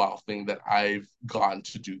worthwhile thing that I've gotten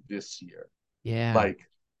to do this year. Yeah. Like,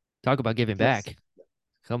 Talk about giving because back.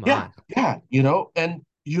 Come yeah, on. yeah, and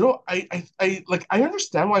I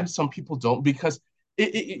understand why some people don't because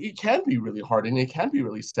it can be really hard and it can be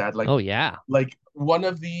really sad. Oh yeah. Like one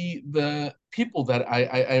of the people that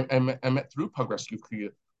I met through Pug Rescue Korea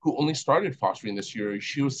who only started fostering this year,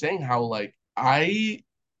 she was saying how like I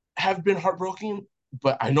have been heartbroken,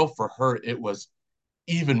 but I know for her it was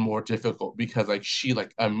even more difficult because like she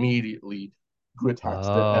like immediately grew attached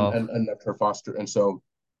Oh, and left her foster, and so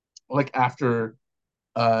like after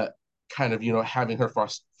uh, kind of having her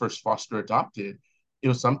first foster adopted, it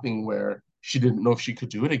was something where she didn't know if she could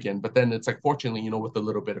do it again. But then it's like, fortunately, with a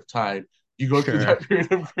little bit of time, you go through sure. that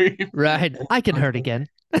period of grief, Right. and I can like, hurt again.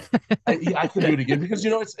 I can do it again because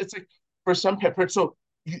it's like for some pet parents. So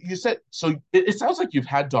you said so. It sounds like you've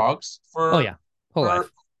had dogs Oh yeah. Whole for. life.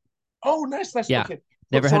 Oh, nice, nice. Yeah. Okay, so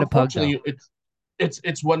Never had a pug though. unfortunately,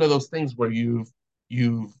 it's one of those things where you've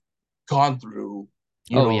gone through,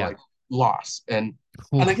 Oh yeah. like loss, and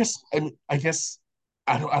I Oof. guess I guess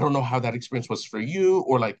I don't know how that experience was for you,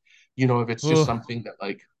 or like if it's just Oof. something that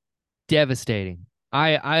like Devastating.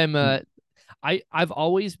 I'm mm, I've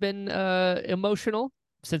always been emotional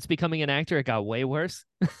since becoming an actor. It got way worse.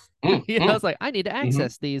 mm, It's mm, like I need to mm-hmm,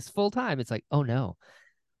 access these full time. It's like, oh no.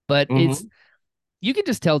 But it's mm-hmm. you can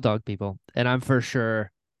just tell dog people, and I'm for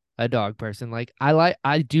sure a dog person. Like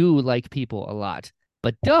I do like people a lot,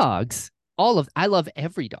 but dogs, I love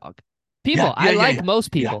every dog. Yeah, People, I yeah, yeah, like yeah, most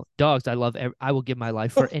yeah. people. Dogs, I will give my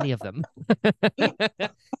life for any of them.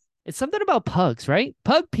 It's something about pugs, right?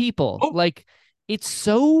 Pug people, Oh, like it's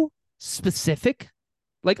so specific.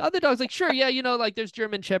 Like other dogs, like sure, yeah, like there's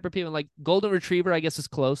German Shepherd people, like Golden Retriever, I guess is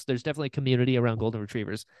close. There's definitely a community around Golden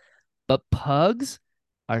Retrievers, but pugs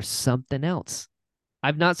are something else.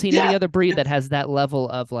 I've not seen any yeah. other breed that It's has that level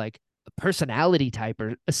of like personality type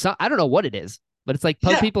or I don't know what it is, but it's like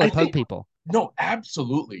pug yeah. people are I pug think people, no,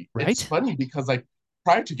 absolutely. It's right? funny because like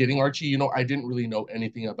prior to getting Archie, I didn't really know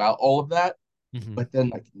anything about all of that. Mm-hmm. But then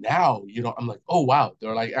like now, I'm like, oh wow, there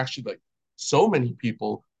are like actually like so many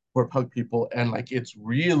people who are pug people, and like it's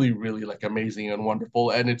really, really like amazing and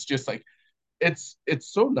wonderful. And it's just like it's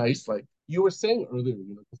so nice. Like you were saying earlier,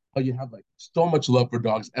 how you have like so much love for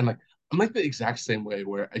dogs. And like I'm like the exact same way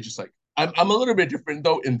where I just like I'm a little bit different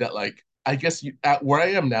though, in that like I guess at where I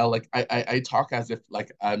am now, like I talk as if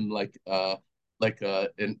like I'm like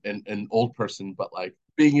an old person, but like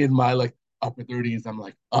being in my like upper 30s, I'm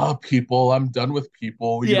like, people, I'm done with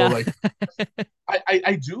people, Yeah. like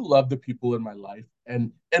I do love the people in my life,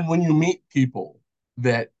 and when you meet people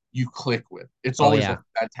that you click with, it's Oh always yeah.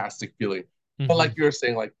 a fantastic feeling. But Mm-hmm. like you're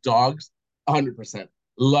saying, like dogs, 100%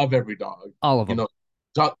 love every dog. All of You them.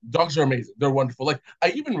 know, dogs are amazing. They're wonderful. Like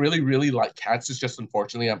I even really really like cats. It's just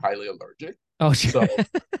unfortunately I'm highly allergic. Oh sure. So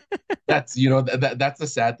that's that's the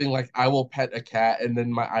sad thing. Like I will pet a cat and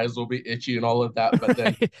then my eyes will be itchy and all of that. But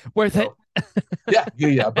then Right. Worth you it. know, yeah, yeah,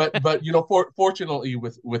 yeah. But fortunately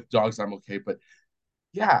with dogs I'm okay. But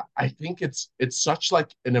yeah, I think it's such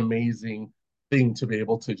like an amazing thing to be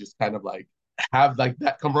able to just kind of like have like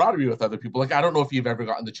that camaraderie with other people. Like I don't know if you've ever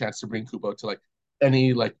gotten the chance to bring Kubo to like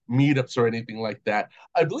any like meetups or anything like that.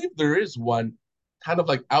 I believe there is one kind of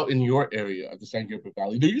like out in your area of the San Gabriel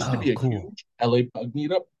Valley. There used to Oh be a cool. huge LA Pug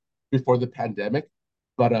meetup before the pandemic,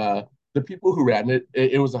 but the people who ran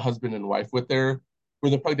it was a husband and wife with their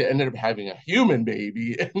pug that ended up having a human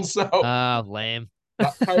baby, and so Oh, lame.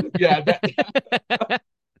 that kind of yeah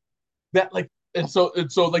that like and so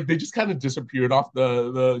like they just kind of disappeared off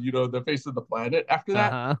the face of the planet after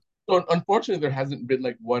that. Uh-huh. So unfortunately, there hasn't been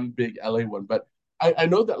like one big LA one, but I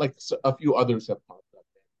know that like a few others have popped up,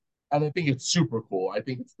 and I think it's super cool. I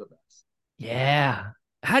think it's the best. Yeah.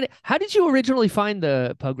 How did you originally find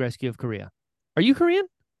the Pug Rescue of Korea? Are you Korean?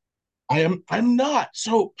 I'm not.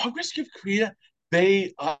 So Pug Rescue of Korea,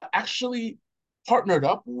 they actually partnered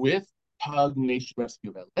up with Pug Nation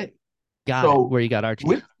Rescue of LA. Got it. So Where you got Archie.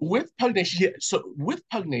 with Pug Nation, yeah, so with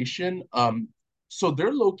Pug Nation, so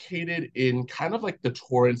they're located in kind of like the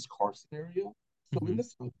Torrance Carson area. So in Hmm. the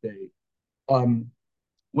South Bay, um,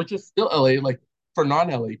 which is still LA, like for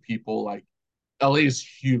non-LA people, like LA is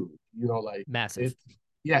huge, like Massive. it's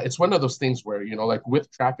yeah, it's one of those things where, like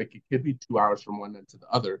with traffic, it could be 2 hours from one end to the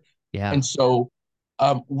other. Yeah. And so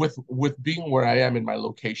with being where I am in my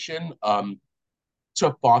location,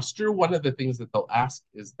 to foster, one of the things that they'll ask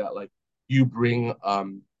is that like you bring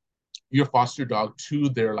your foster dog to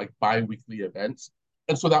their like bi-weekly events.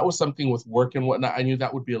 And so that was something with work and whatnot. I knew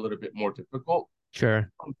that would be a little bit more difficult.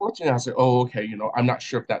 Sure. Unfortunately, I said, oh, okay, I'm not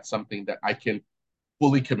sure if that's something that I can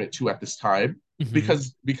fully commit to at this time Hmm.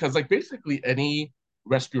 because like basically any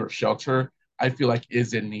rescue or shelter I feel like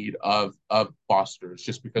is in need of fosters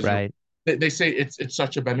just because Right. they say it's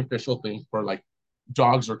such a beneficial thing for like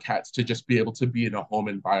dogs or cats to just be able to be in a home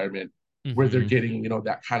environment where they're Hmm. getting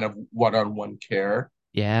that kind of one-on-one care.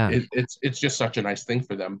 Yeah. It's just such a nice thing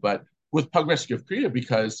for them. But with Pug Rescue of Korea,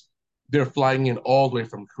 because they're flying in all the way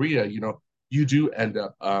from Korea, you do end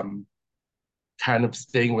up kind of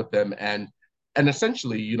staying with them, and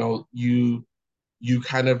essentially you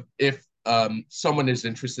kind of, if someone is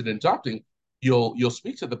interested in adopting, you'll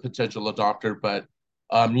speak to the potential adopter, but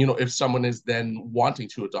if someone is then wanting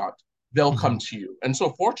to adopt, they'll come Hmm. to you. And so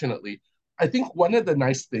fortunately, I think one of the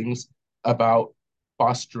nice things about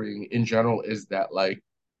fostering in general is that like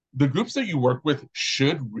the groups that you work with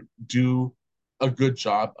should do a good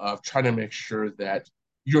job of trying to make sure that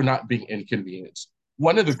you're not being inconvenienced.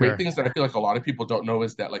 One of the great Sure. things that I feel like a lot of people don't know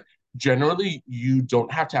is that like generally you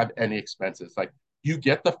don't have to have any expenses. Like you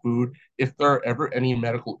get the food. If there are ever any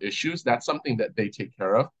medical issues, that's something that they take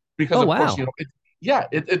care of. Because Oh, of course, wow. yeah,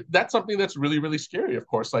 that's something that's really, really scary, of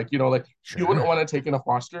course. Like, like you wouldn't Sure. want to take in a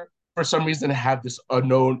foster for some reason have this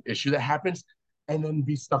unknown issue that happens and then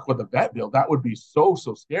be stuck with a vet bill. That would be so,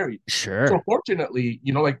 so scary. So Sure. fortunately,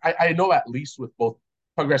 like I know at least with both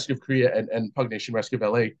Pug Rescue of Korea and Pug Nation Rescue of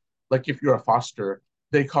LA, like if you're a foster,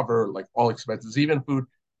 they cover like all expenses, even food,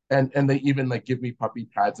 and they even like give me puppy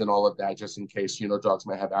pads and all of that just in case dogs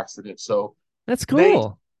might have accidents. So That's they,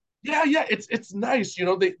 cool. yeah, it's nice.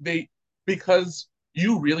 They because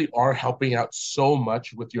you really are helping out so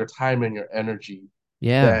much with your time and your energy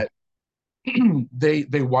Yeah. that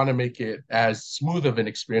they want to make it as smooth of an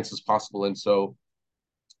experience as possible. And so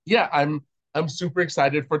yeah, I'm super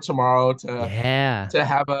excited for tomorrow to Yeah.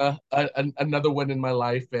 have another one in my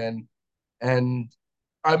life, and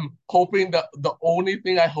I'm hoping that the only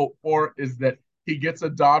thing I hope for is that he gets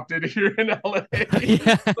adopted here in LA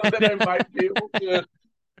Yeah. so that I might be able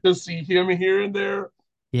to see him here and there.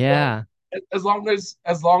 But Yeah. as long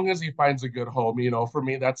as he finds a good home, for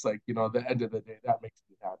me that's like, the end of the day, that makes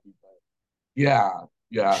me happy. But yeah,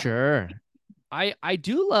 yeah. Sure. I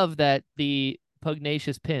do love that the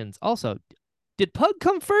pugnacious pins. Also, did pug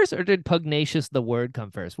come first or did pugnacious the word come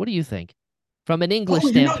first? What do you think? From an English Oh,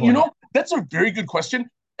 standpoint. that's a very good question.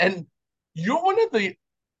 And you're one of the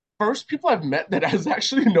first people I've met that has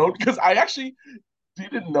actually known, because I actually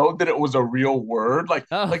didn't know that it was a real word. Like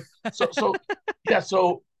Oh. like so yeah,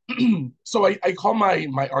 so so I call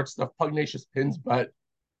my art stuff pugnacious pins, but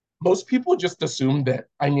most people just assume that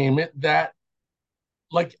I name it that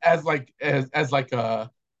as like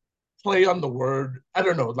a play on the word. I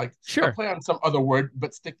don't know, like a Sure. play on some other word,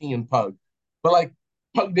 but sticking in pug. But like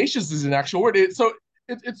pugnacious is an actual word. It's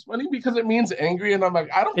funny because it means angry, and I'm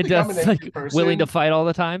like, I don't It think I'm an does angry like willing to person. fight all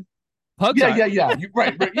the time. Pugs Yeah, are. yeah, yeah. You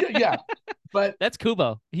right, yeah, yeah. But That's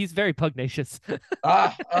Kubo. He's very pugnacious.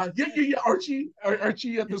 yeah.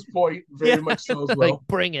 Archie at this point, Yeah. very much so as Like well.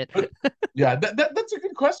 bring it. But yeah, that's a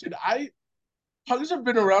good question. Pugs have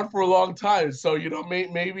been around for a long time, so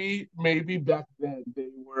maybe back then they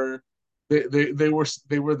were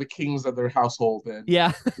the kings of their household, and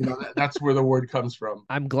Yeah. that's where the word comes from.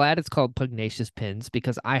 I'm glad it's called pugnacious pins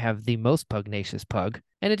because I have the most pugnacious pug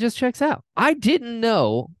and it just checks out. I didn't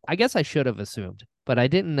know, I guess I should have assumed, but I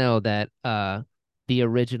didn't know that the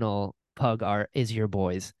original pug art is your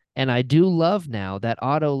boy's. And I do love now that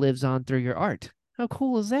Otto lives on through your art. How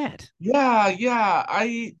cool is that? Yeah, yeah.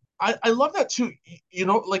 I love that too. You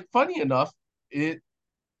know, like funny enough, it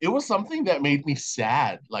it was something that made me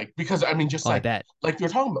sad. Like because I mean just Oh, I bet. like you're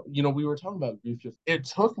talking about, we were talking about grief just it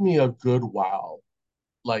took me a good while.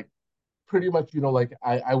 Like pretty much, like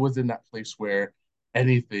I was in that place where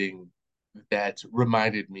anything that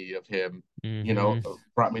reminded me of him, Mm-hmm.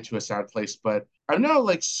 brought me to a sad place. But I'm now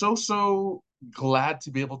like so glad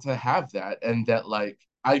to be able to have that, and that like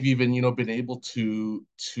I've even been able to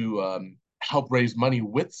help raise money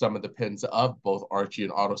with some of the pins of both Archie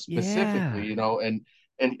and Otto specifically, Yeah.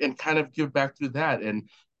 and kind of give back to that. And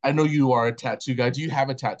I know you are a tattoo guy. Do you have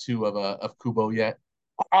a tattoo of Kubo yet?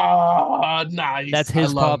 Ah, nice. That's I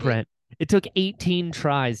his paw love it. print. It took 18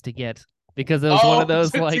 tries to get because it was one of Oh,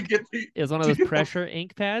 those to like get the it was one of to those get the pressure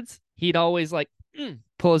ink pads. He'd always like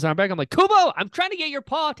pull his arm back. I'm like, Kubo, I'm trying to get your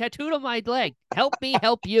paw tattooed on my leg. Help me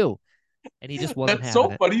help you. And he just wasn't That's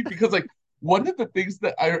having so it. funny because like one of the things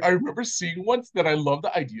that I remember seeing once that I love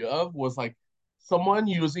the idea of was like someone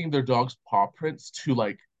using their dog's paw prints to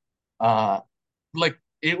uh like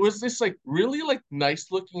it was this like really like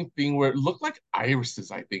nice looking thing where it looked like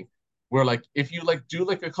irises, I think, where like if you like do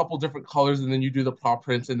like a couple different colors and then you do the paw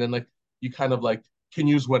prints and then like you kind of like can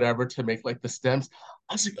use whatever to make like the stems.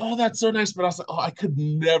 I was like, oh, that's so nice, but I was like, oh, I could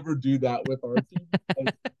never do that with Archie.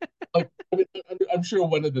 Like I mean, I'm sure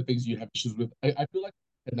one of the things you have issues with, I feel like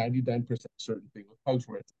a 99% certain thing with pugs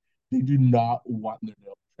where it's they do not want their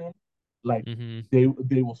nails trimmed. Like Mm-hmm. they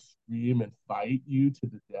will scream and fight you to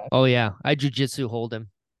the death. Oh yeah, I jujitsu hold him.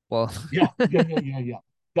 Well, Yeah, yeah, yeah, yeah, yeah.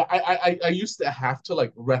 Yeah, I used to have to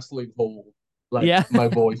like wrestling hold like yeah, my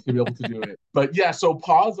voice to be able to do it. But yeah, so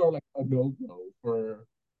paws are like a no go for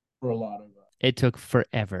a lot of it took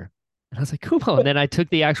forever. And I was like, Kubo. And then I took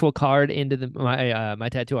the actual card into my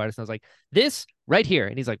tattoo artist. And I was like, this right here.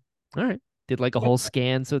 And he's like, all right. Did like a whole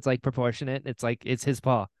scan, so it's like proportionate. It's like it's his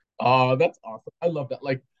paw. Oh, that's awesome. I love that.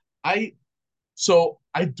 Like I So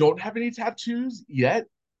I don't have any tattoos yet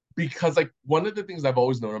because like one of the things I've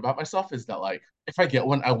always known about myself is that like if I get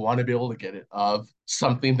one, I want to be able to get it of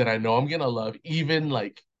something that I know I'm gonna love even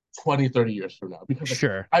like 20, 30 years from now. Because like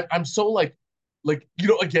Sure. I'm so like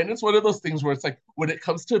again, it's one of those things where it's like when it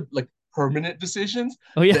comes to like permanent decisions,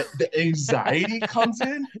 Oh yeah. the anxiety comes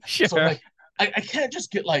in. So Sure. like I can't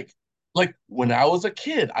just get like when I was a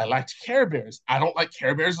kid, I liked Care Bears. I don't like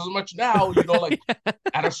Care Bears as much now, like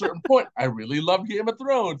at a certain point, I really love Game of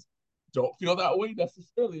Thrones. Don't feel that way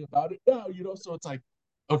necessarily about it now, So it's like,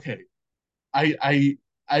 okay,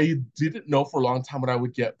 I didn't know for a long time what I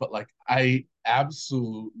would get, but like I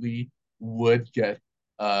absolutely would get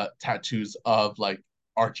tattoos of like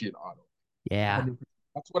Archie and Otto. Yeah. 100%.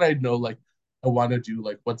 That's what I know. Like I want to do.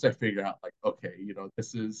 Like once I figure out, like okay,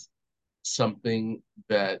 this is something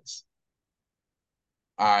that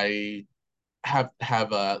I have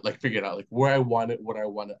like figured out like where I want it, what I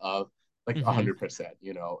want it of, like Mm-hmm. 100%,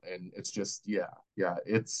 and it's just yeah,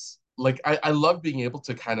 it's like I love being able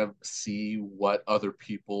to kind of see what other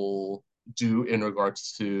people do in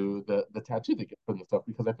regards to the tattoo they get from the stuff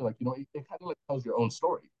because I feel like it kind of like tells your own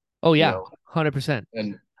story, Oh you yeah, know, 100%.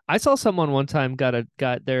 and I saw someone one time got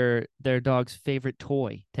their dog's favorite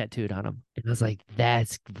toy tattooed on him. And I was like,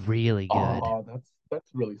 that's really good. oh, that's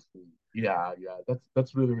really sweet. Yeah,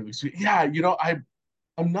 that's really sweet. Yeah,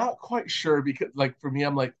 I'm not quite sure because like for me,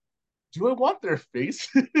 I'm like do I want their faces?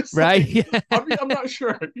 Right? Like, I'm not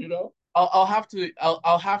sure. I'll have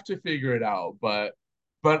to figure it out. But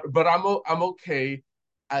I'm okay.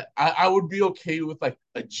 I would be okay with like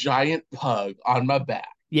a giant pug on my back,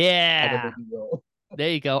 kind of a Yeah. deal. There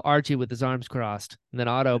you go. Archie with his arms crossed. And then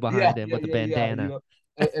Otto Yeah, behind him yeah, with a yeah, yeah. bandana.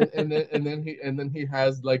 And then he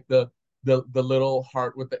has like the little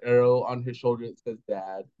heart with the arrow on his shoulder that says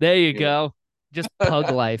dad. There you You know. go. Just pug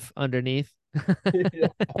life underneath. Yeah,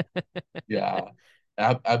 yeah.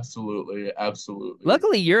 Absolutely, absolutely.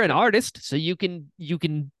 Luckily, you're an artist, so you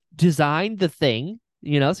can design the thing, so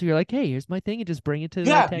you're like, hey, here's my thing, and just bring it to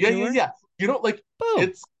the tattooer. Yeah. Like Boom.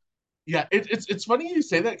 it's yeah, it's funny you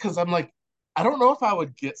say that because I'm like, I don't know if I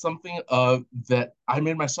would get something that I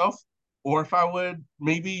made myself, or if I would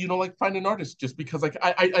maybe like find an artist just because like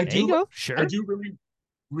There you go. I Sure. do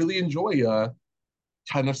really enjoy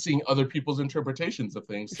kind of seeing other people's interpretations of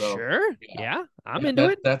things. So Sure. yeah, Yeah, I'm yeah, into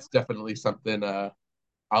it. that's definitely something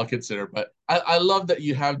I'll consider. But I love that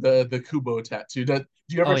you have the Kubo tattoo. Do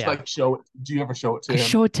you Oh ever yeah. like show it? Do you ever show it to I him?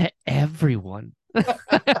 show it to everyone.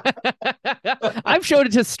 I've showed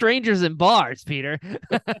it to strangers in bars, Peter.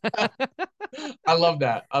 I love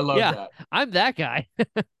that. I love Yeah, that. I'm that guy.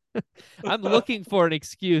 I'm looking for an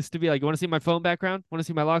excuse to be like, you want to see my phone background? Want to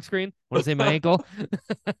see my lock screen? Want to see my ankle?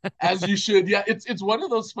 As you should. Yeah, it's one of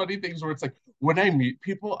those funny things where it's like when I meet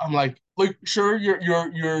people, I'm like sure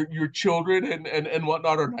your children and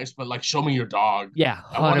whatnot are nice, but like show me your dog. Yeah,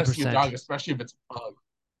 I want to see a 100%. dog, especially if it's a pug.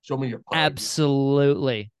 Show me your pug.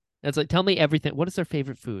 Absolutely. It's like, tell me everything. What is their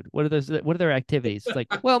favorite food? What are their activities? It's like,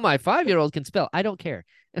 well, my 5-year-old can spell. I don't care.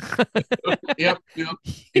 Yep, yep,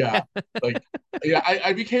 yeah. Like, yeah,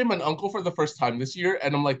 I became an uncle for the first time this year,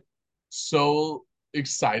 and I'm like so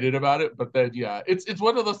excited about it. But then, yeah, it's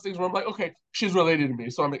one of those things where I'm like, okay, she's related to me,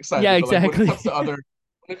 so I'm Yeah, excited. But like exactly.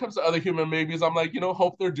 when it comes to other human babies, I'm like,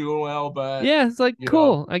 hope they're doing well. But Yeah, it's like you know,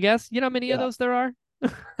 cool, I guess. You know how many of yeah, those there are?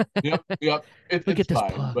 yep, yep. Look It's at this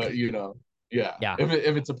fine, pug. but yeah. Yeah.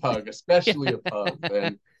 If it's a pug, especially a pug,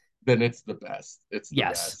 then it's the best. It's the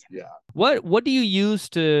Yes. best. Yeah. What do you use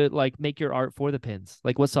to like make your art for the pins?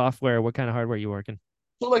 Like what software, what kind of hardware are you working?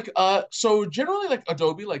 So generally like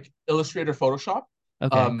Adobe, like Illustrator, Photoshop.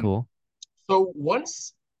 Okay, Um, cool. so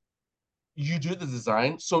once you do the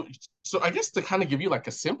design, so I guess to kind of give you like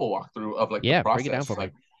a simple walkthrough of like the Yeah, break it down process, for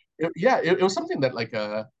me. it was something that like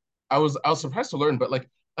I was surprised to learn, but like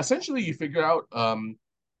essentially you figure out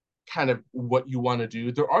kind of what you want to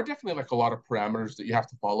do. There are definitely like a lot of parameters that you have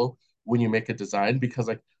to follow when you make a design because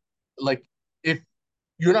like if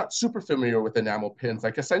you're not super familiar with enamel pins,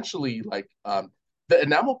 like essentially like the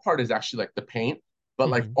enamel part is actually like the paint, but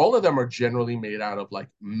like Hmm. all of them are generally made out of like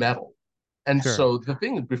metal. And Sure. so the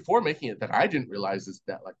thing before making it that I didn't realize is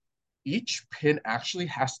that like each pin actually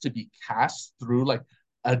has to be cast through like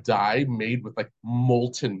a die made with like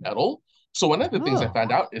molten metal. So one of the things I Oh.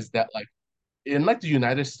 found out is that like in like the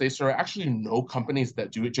United States, there are actually no companies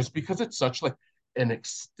that do it just because it's such like an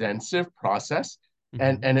extensive process,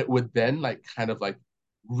 and Hmm. and it would then like kind of like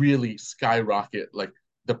really skyrocket like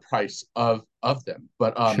the price of them.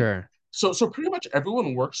 But Sure. so pretty much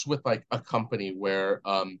everyone works with like a company where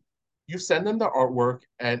you send them the artwork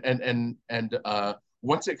and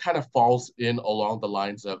once it kind of falls in along the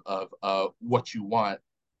lines of what you want,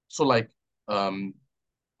 so like um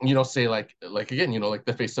say like again, like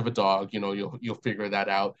the face of a dog, you'll figure that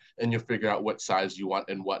out and you'll figure out what size you want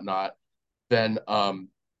and whatnot. Then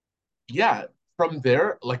yeah, from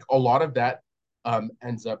there, like a lot of that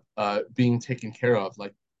ends up being taken care of,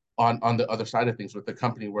 like on the other side of things with the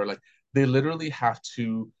company where like they literally have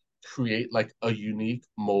to create like a unique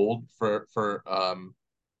mold for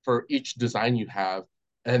each design you have,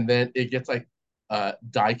 and then it gets like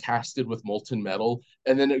die casted with molten metal,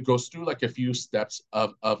 and then it goes through like a few steps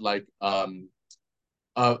of like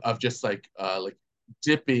of just like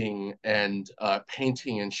dipping and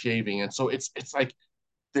painting and shaving, and so it's like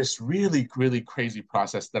this really really crazy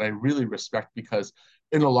process that I really respect because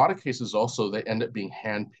in a lot of cases also they end up being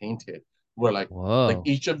hand painted where like Whoa.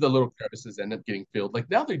 each of the little crevices end up getting filled. Like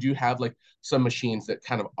now they do have like some machines that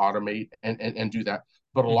kind of automate and do that,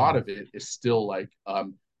 but a lot Hmm. of it is still like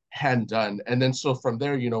hand done. And then so from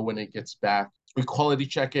there, when it gets back, we quality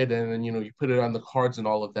check it, and then you put it on the cards and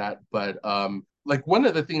all of that. But like one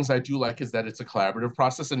of the things I do like is that it's a collaborative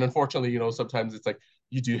process, and unfortunately, sometimes it's like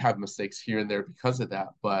you do have mistakes here and there because of that.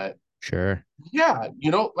 But Sure. yeah,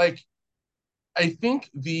 like I think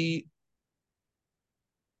the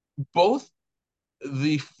both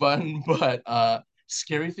the fun but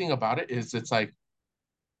scary thing about it is it's like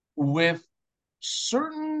with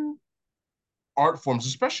certain art forms,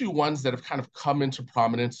 especially ones that have kind of come into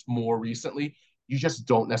prominence more recently, you just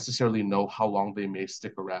don't necessarily know how long they may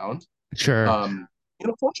stick around. Sure.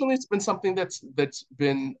 Fortunately, it's been something that's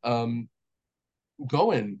been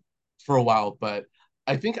going for a while, but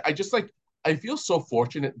I think I feel so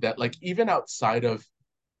fortunate that like even outside of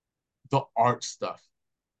the art stuff,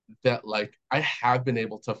 that like I have been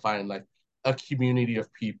able to find like a community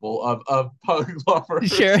of people of pug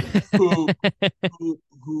Sure. lovers who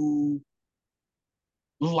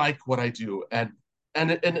like what I do, and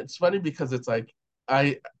it's funny because it's like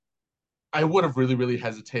I I would have really really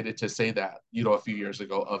hesitated to say that a few years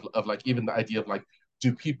ago of like even the idea of like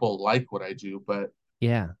do people like what I do, but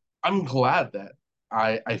Yeah. I'm glad that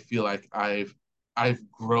I feel like I've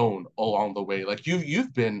grown along the way. Like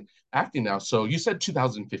you've been acting now, so you said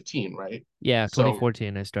 2015, right? Yeah, So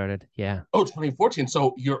 2014 I started. Yeah. 2014.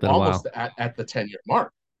 So you're Been a almost while. at the 10-year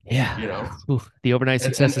mark, you Yeah. know? Ooh, the overnight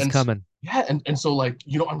And success and is and coming. yeah, and so like,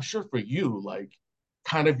 I'm sure for you, like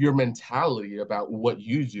kind of your mentality about what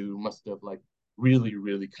you do must have like really,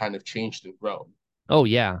 really kind of changed and grown. Oh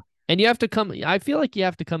yeah. And you have to come I feel like you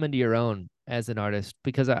have to come into your own as an artist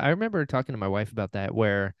because I remember talking to my wife about that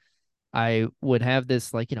where I would have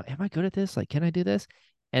this like, am I good at this? Like, can I do this?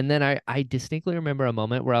 And then I distinctly remember a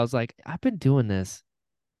moment where I was like, I've been doing this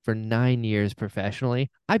for 9 years professionally,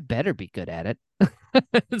 I better be good at it.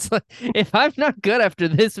 It's like if I'm not good after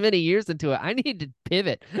this many years into it, I need to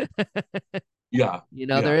pivot. Yeah,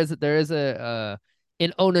 There yeah. is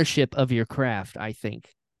an ownership of your craft, I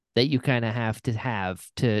think, that you kind of have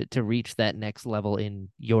to reach that next level in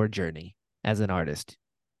your journey as an artist.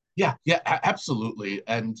 Yeah, yeah, absolutely.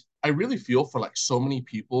 And I really feel for like so many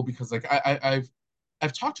people because like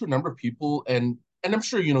I've talked to a number of people and I'm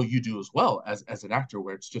sure you do as well as an actor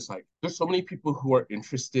where it's just like there's so many people who are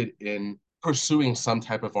interested in pursuing some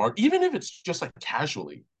type of art, even if it's just like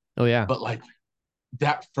casually. Oh yeah. But like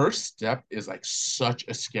that first step is like such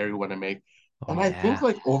a scary one to make. Oh And I think yeah.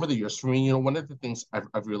 like over the years for me, one of the things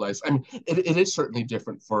I've realized, I mean, it is certainly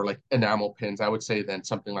different for like enamel pins, I would say, than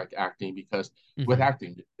something like acting, because with Hmm.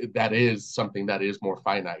 acting, that is something that is more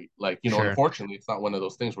finite. Like, Sure. unfortunately, it's not one of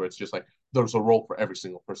those things where it's just like there's a role for every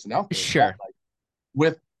single person out there. But Sure. like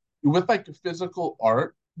with like physical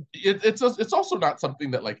art, it's also not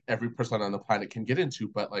something that like every person on the planet can get into.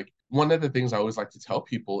 But like one of the things I always like to tell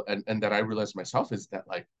people, and that I realize myself, is that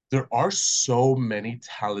like there are so many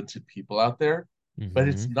talented people out there, but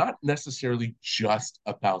it's Hmm. not necessarily just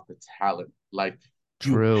about the talent. Like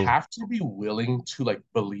you True. have to be willing to like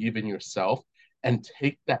believe in yourself and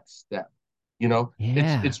take that step.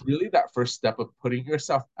 It's Yeah. it's really that first step of putting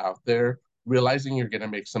yourself out there, realizing you're going to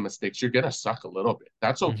make some mistakes. You're going to suck a little bit.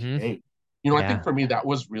 That's Hmm. okay. I think Yeah. for me, that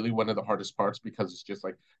was really one of the hardest parts because it's just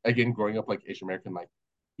like, again, growing up like Asian American, like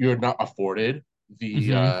you're not afforded the,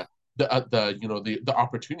 Hmm. uh, the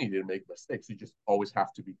opportunity to make mistakes. You just always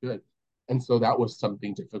have to be good. And so that was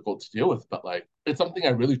something difficult to deal with. But like, it's something I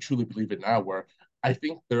really truly believe in now, where I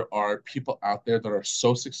think there are people out there that are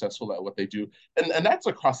so successful at what they do. And that's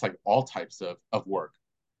across like all types of work,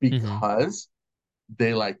 Hmm. because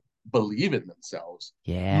they like believe in themselves.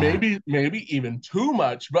 Yeah. Maybe even too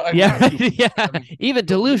much, but like Yeah. not too much. Yeah. Right? I mean, Even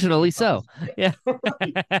believing in delusionally yourself so. is yeah, Yeah.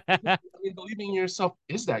 right. Because, I mean, believing in yourself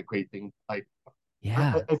is that great thing. Like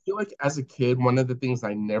Yeah. I feel like as a kid, one of the things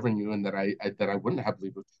I never knew and that I wouldn't have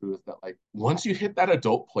believed was true is that like once you hit that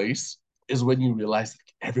adult place is when you realize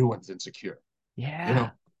like everyone's insecure. You know,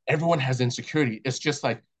 Yeah. everyone has insecurity. It's just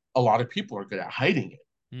like a lot of people are good at hiding it,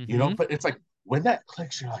 Hmm. but it's like when that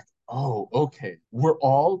clicks, you're like, oh, okay. We're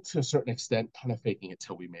all to a certain extent kind of faking it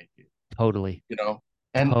till we make it, Totally. you know?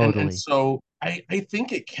 And Totally. so I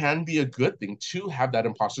think it can be a good thing to have that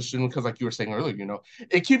imposter syndrome because like you were saying earlier,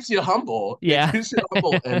 it keeps you humble. It Yeah. keeps you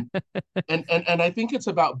humble. And I think it's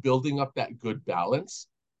about building up that good balance,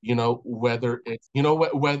 whether it's,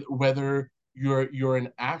 whether you're an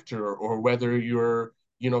actor or whether you're,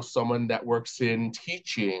 someone that works in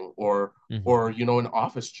teaching or Hmm. an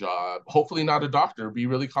office job, hopefully not a doctor, be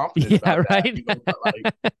really confident Yeah, about that,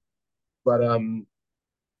 right. but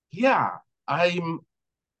yeah, I'm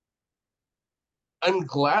I'm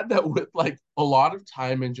glad that with like a lot of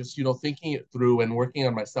time and just, thinking it through and working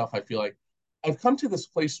on myself, I feel like I've come to this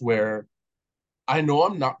place where I know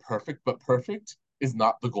I'm not perfect, but perfect is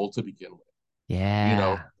not the goal to begin with. You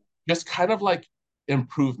know, Yeah. just kind of like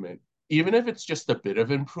improvement. Even if it's just a bit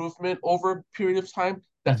of improvement over a period of time,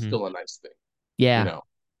 that's Hmm. still a nice thing. You Yeah, know,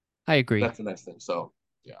 I agree. that's a nice thing. So,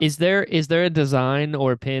 yeah. Is there a design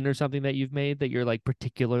or a pin or something that you've made that you're like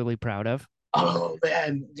particularly proud of? Oh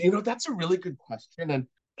man, that's a really good question. And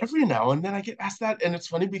every now and then I get asked that. And it's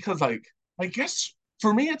funny because like I guess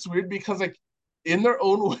for me it's weird because like in their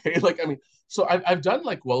own way, like I mean, so I've done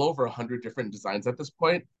like well over 100 different designs at this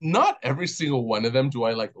point. Not every single one of them do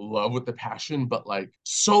I like love with the passion, but like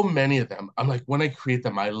so many of them, I'm like when I create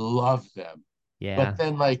them, I love them. But Yeah.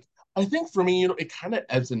 then like I think for me, it kind of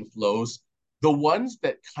ebbs and flows. The ones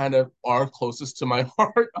that kind of are closest to my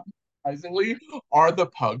heart surprisingly, are the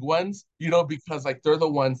pug ones, because like they're the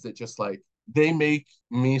ones that just like they make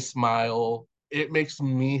me smile. It makes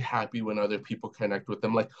me happy when other people connect with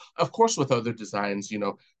them. Like, of course, with other designs,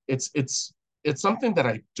 it's something that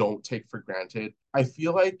I don't take for granted. I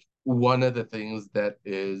feel like one of the things that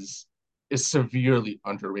is severely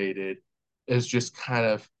underrated is just kind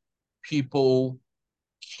of people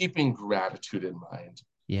keeping gratitude in mind,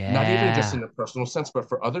 not even just in Yeah. a personal sense, but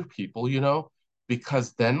for other people,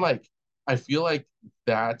 because then like I feel like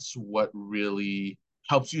that's what really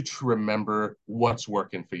helps you to remember what's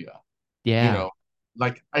working for you. You Yeah. know,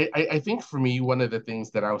 like I think for me, one of the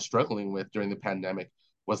things that I was struggling with during the pandemic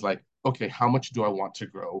was like, okay, how much do I want to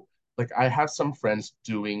grow? Like I have some friends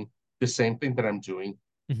doing the same thing that I'm doing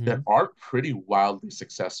that Hmm. are pretty wildly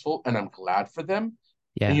successful, and I'm glad for them.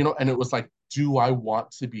 And Yeah. and it was like, do I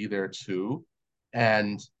want to be there too?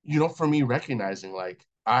 And for me, recognizing like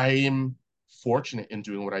I'm fortunate in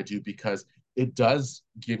doing what I do because it does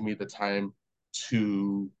give me the time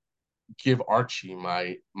to give Archie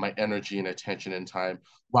my energy and attention and time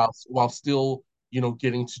while still,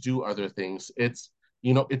 getting to do other things. It's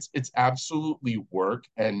absolutely work,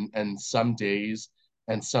 and some days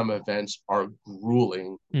and some events are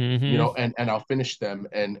grueling, Mm-hmm. and I'll finish them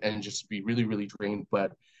and just be really, really drained.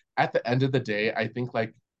 But at the end of the day, I think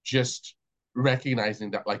like just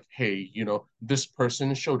recognizing that like, hey, this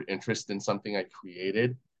person showed interest in something I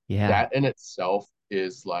created, Yeah. that in itself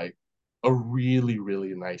is like a really,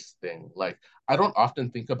 really nice thing. Like I don't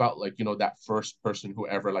often think about like, that first person who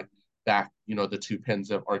ever like back, the two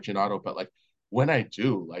pins of Archinato, but like when I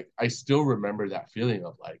do, like I still remember that feeling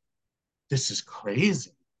of like, this is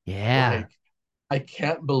crazy. Yeah. Like I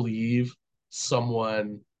can't believe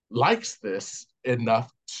someone likes this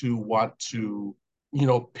enough to want to,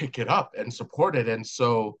 pick it up and support it. And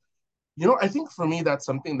so, I think for me, that's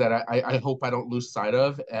something that I hope I don't lose sight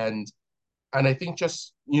of. And I think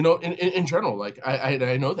just, in general, like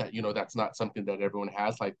I know that, that's not something that everyone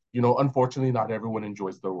has. Like, unfortunately, not everyone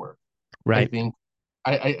enjoys their work. I Right. think,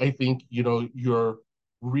 I think, you're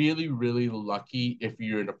really, really lucky if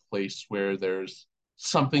you're in a place where there's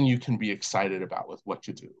something you can be excited about with what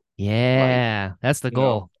you do. Like, Yeah. That's the you know,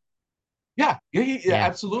 goal. yeah, yeah, yeah, yeah, Yeah.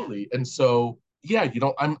 absolutely. And so, yeah,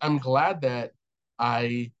 I'm glad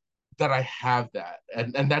I that I have that.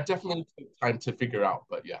 And that definitely took time to figure out.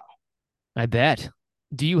 But yeah. I bet.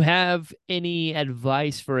 Do you have any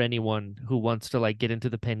advice for anyone who wants to like get into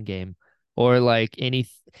the pen game, or like any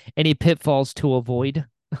pitfalls to avoid?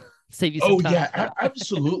 Save you some Oh time. yeah,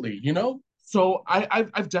 absolutely. So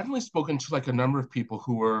I've definitely spoken to like a number of people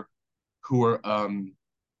who are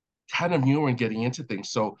kind of new and getting into things.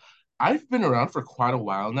 So I've been around for quite a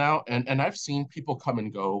while now, and I've seen people come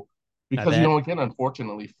and go I because, bet. again,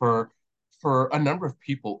 unfortunately, for a number of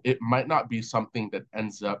people, it might not be something that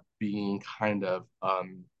ends up being kind of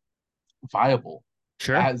viable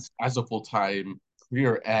Sure. as a full-time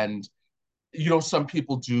career. And some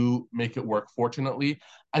people do make it work, fortunately.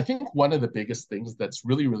 I think one of the biggest things that's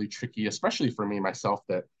really, really tricky, especially for me myself,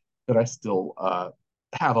 that I still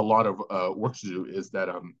have a lot of work to do, is that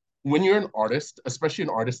when you're an artist, especially an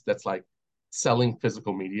artist that's like selling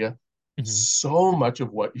physical media, Hmm. so much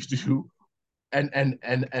of what you do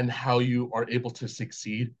and how you are able to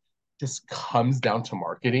succeed just comes down to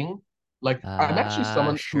marketing. Like I'm actually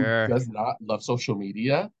someone who Sure. does not love social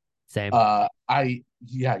media. Same. I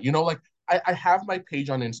yeah, like I have my page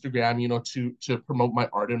on Instagram, to promote my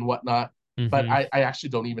art and whatnot, but Hmm. I actually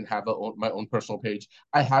don't even have my own personal page.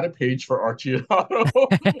 I had a page for Archie Auto,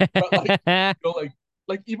 but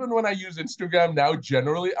like, even when I use Instagram now,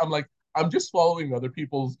 generally I'm like, I'm just following other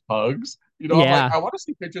people's pugs. I'm like, Yeah. I want to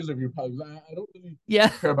see pictures of your pugs. I don't really Yeah.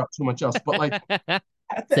 care about too much else. But like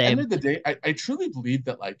at the end Same. of the day, I truly believe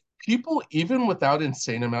that like people, even without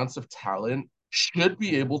insane amounts of talent, should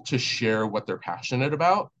be able to share what they're passionate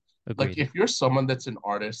about. Like Agreed. if you're someone that's an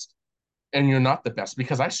artist and you're not the best,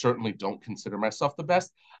 because I certainly don't consider myself the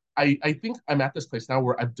best. I think I'm at this place now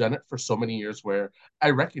where I've done it for so many years where I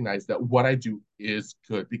recognize that what I do is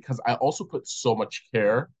good because I also put so much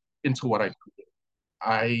care into what I do.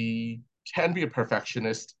 I can be a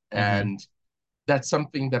perfectionist, Hmm. and that's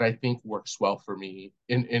something that I think works well for me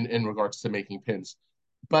in regards to making pins.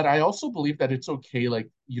 But I also believe that it's okay, like,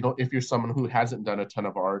 if you're someone who hasn't done a ton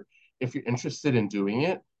of art, if you're interested in doing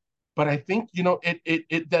it. But I think,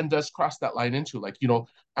 it then does cross that line into like,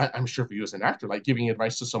 I'm sure for you as an actor, like giving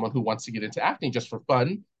advice to someone who wants to get into acting just for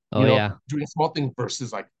fun, Oh yeah. doing small things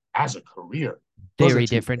versus like as a career. Those are Very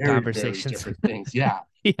two different very, very conversations. different things. Yeah.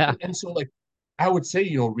 Yeah. And so like I would say,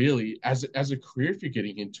 really, as a career, if you're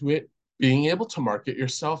getting into it, being able to market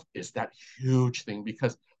yourself is that huge thing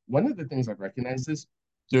because one of the things I've recognized is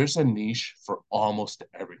there's a niche for almost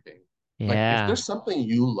everything. Like if Yeah. there's something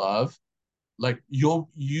you love, like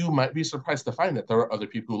you might be surprised to find that there are other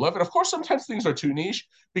people who love it. Of course, sometimes things are too niche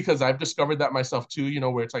because I've discovered that myself too,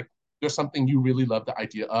 where it's like there's something you really love the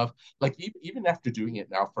idea of. Like even after doing it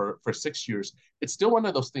now for 6 years, it's still one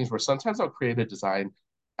of those things where sometimes I'll create a design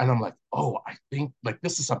and I'm like, oh, I think like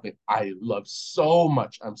this is something I love so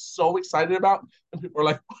much. I'm so excited about. And people are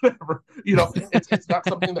like, whatever, it's not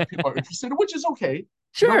something that people are interested in, which is okay,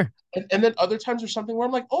 Sure. and then other times there's something where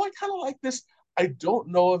I'm like, oh, I kind of like this. I don't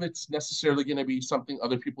know if it's necessarily going to be something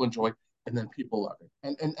other people enjoy, and then people love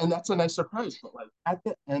it, and that's a nice surprise. But like at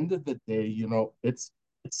the end of the day, it's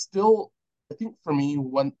still, I think for me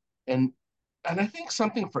one and and I think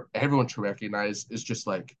something for everyone to recognize is just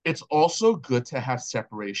like it's also good to have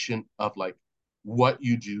separation of like what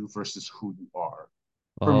you do versus who you are.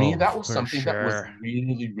 For me, Oh, that was for something that was sure.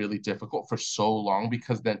 really, really difficult for so long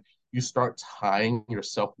because then you start tying your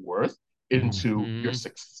self worth into your Hmm.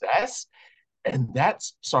 success. And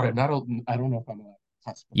that's sorry, I don't know if I'm a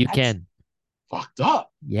cuss, but You that's can. fucked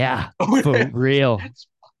up. Yeah, for real. That's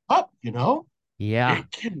fucked up, you know? Yeah.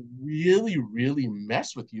 It can really, really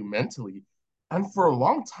mess with you mentally. And for a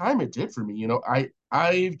long time it did for me.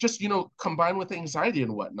 I've just, combined with anxiety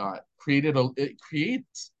and whatnot, it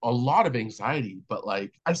creates a lot of anxiety, but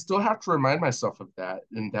like I still have to remind myself of that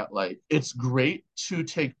and that like it's great to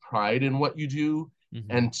take pride in what you do Hmm.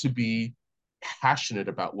 and to be passionate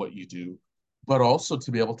about what you do, but also to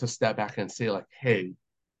be able to step back and say, like, hey,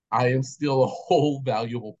 I am still a whole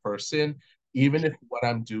valuable person, even if what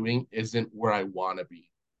I'm doing isn't where I want to be.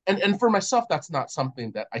 And for myself, that's not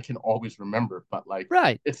something that I can always remember, but like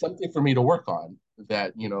Right. it's something for me to work on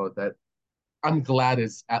that, that I'm glad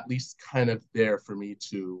is at least kind of there for me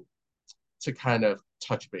to kind of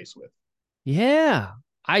touch base with. Yeah.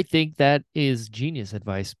 I think that is genius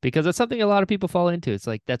advice because that's something a lot of people fall into. It's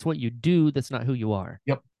like that's what you do, that's not who you are.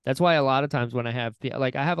 Yep. That's why a lot of times when I have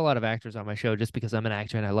like I have a lot of actors on my show just because I'm an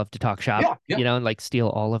actor and I love to talk shop, Yeah. Yeah. and like steal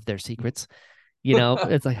all of their secrets.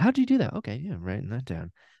 It's like, how'd you do that? Okay, yeah, I'm writing that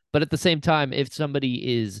down. But at the same time, if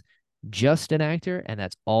somebody is just an actor and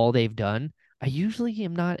that's all they've done, I usually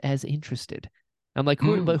am not as interested. I'm like,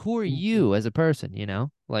 Mm, who are mm, mm. you as a person?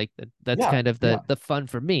 Like that's Yeah. kind of Yeah. the fun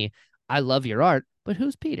for me. I love your art, but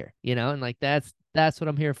who's Peter? And like that's what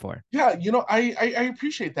I'm here for. Yeah, I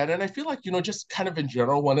appreciate that. And I feel like, just kind of in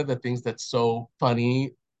general, one of the things that's so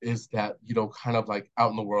funny is that, kind of like out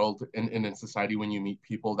in the world and in society, when you meet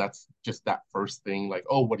people, that's just that first thing, like,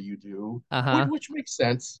 oh, what do you do? Which, Uh-huh. which makes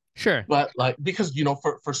sense. Sure. But like, because,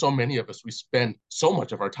 for so many of us, we spend so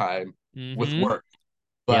much of our time with Mm-hmm. work. Yep.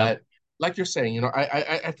 But like you're saying,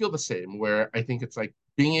 I feel the same, where I think it's like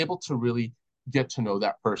being able to really get to know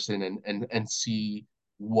that person and see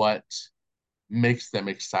what makes them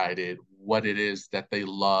excited, what it is that they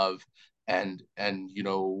love, and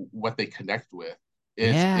what they connect with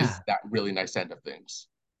is Yeah. that really nice end of things.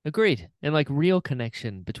 Agreed. And like real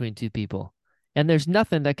connection between two people. And there's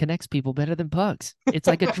nothing that connects people better than pugs. It's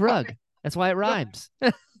like a drug. That's why it Yeah, rhymes.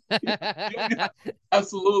 yeah, yeah, yeah.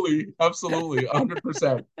 Absolutely, absolutely,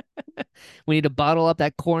 100%. We need to bottle up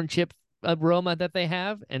that corn chip aroma that they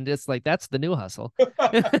have, and just like that's the new hustle.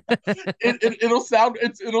 It'll sound,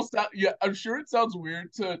 yeah, I'm sure it sounds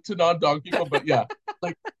weird to non-dog people, but yeah,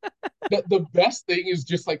 like the best thing is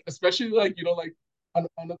just like, especially like, like on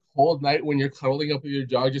a cold night when you're cuddling up with your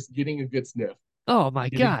dog, just getting a good sniff. Oh my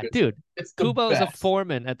Getting a God, good sniff. dude. It's the Kubo's a best.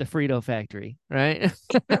 foreman at the Frito factory, right?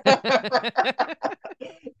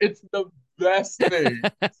 It's the best thing.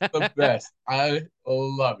 It's the best. I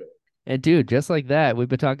love it. And dude, just like that, we've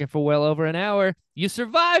been talking for well over an hour. You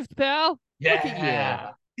survived, pal. Look at you.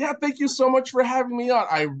 Yeah. Yeah, thank you so much for having me on.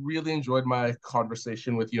 I really enjoyed my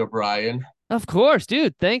conversation with you, Brian. Of course,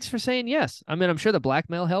 dude. Thanks for saying yes. I mean, I'm sure the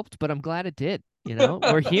blackmail helped, but I'm glad it did.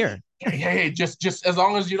 We're here. Hey, just as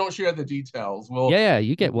long as you don't share the details, Yeah, yeah,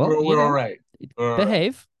 you get, well, we're all right. All right.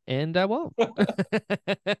 behave, and I won't.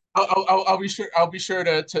 I'll be sure. I'll be sure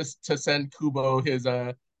to send Kubo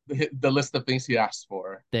the list of things he asked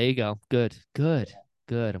for. There you go. Good, good,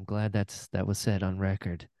 good. I'm glad that was said on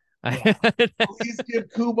record. Yeah. I Please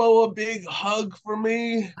give Kubo a big hug for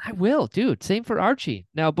me. will, dude. Same for Archie.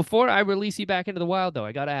 Now, before I release you back into the wild, though,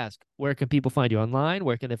 I gotta ask, where can people find you online?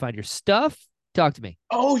 Where can they find your stuff? Talk to me.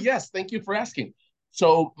 Oh yes, thank you for asking.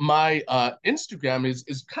 So my Instagram is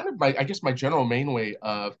kind of my, I guess, my general main way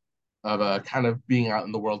of kind of being out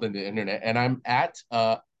in the world and the internet, and I'm at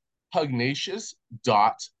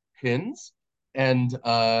pugnacious.pins, and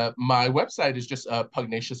my website is just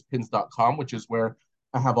pugnacioupins.com, which is where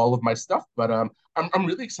I have all of my stuff. But I'm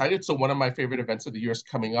really excited. So one of my favorite events of the year is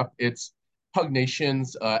coming up. It's Pug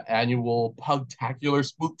Nation's annual Pugtacular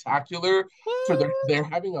Spooktacular. So they're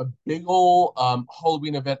having a big old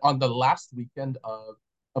Halloween event on the last weekend of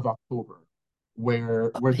October,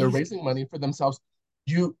 where they're Amazing. raising money for themselves.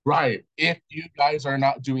 Ryan, if you guys are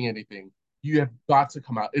not doing anything, you have got to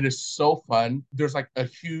come out. It is so fun. There's like a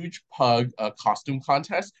huge pug costume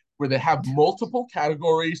contest where they have What? multiple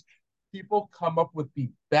categories. People come up with the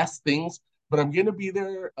best things, but I'm going to be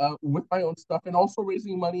there with my own stuff and also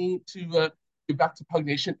raising money to give back to Pug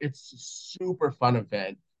Nation. It's a super fun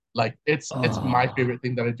event. Like it's my Oh, favorite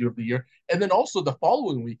thing that I do of the year. And then also the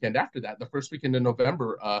following weekend after that, the first weekend in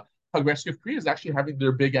November, Pug Rescue of Korea is actually having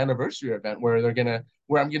their big anniversary event where I'm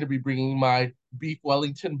gonna be bringing my beef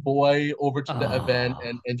Wellington boy over to the event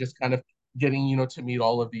oh. and just kind of getting to meet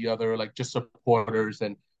all of the other like just supporters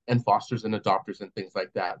and fosters and adopters and things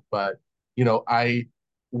like that. But I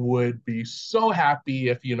would be so happy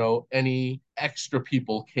if any extra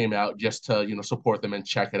people came out just to support them and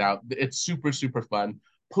check it out. It's super super fun.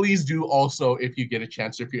 please do also, if you get a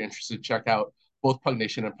chance, if you're interested, check out both Pug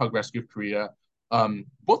Nation and Pug Rescue of Korea.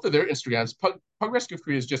 Both of their Instagrams. Pug Rescue of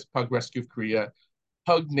Korea is just Pug Rescue of Korea.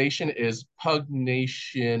 Pug Nation is Pug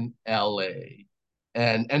Nation LA.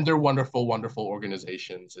 And they're wonderful, wonderful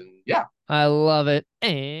organizations. And yeah. I love it.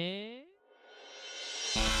 And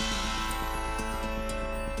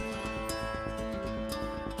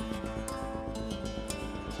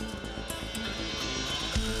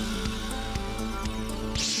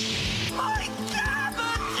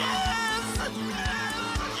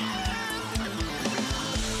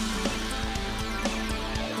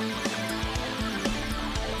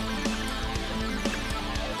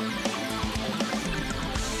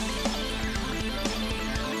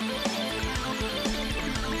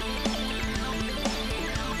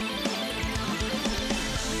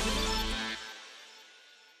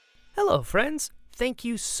hello, friends. Thank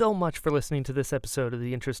you so much for listening to this episode of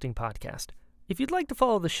the Interesting Podcast. If you'd like to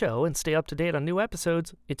follow the show and stay up to date on new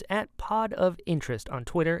episodes, it's at Pod of Interest on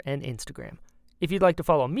Twitter and Instagram. If you'd like to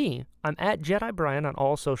follow me, I'm at Jedi Brian on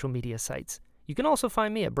all social media sites. You can also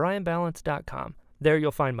find me at brianbalance.com. There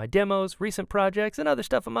you'll find my demos, recent projects, and other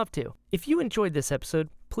stuff I'm up to. If you enjoyed this episode,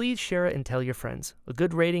 please share it and tell your friends. A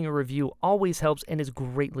good rating or review always helps and is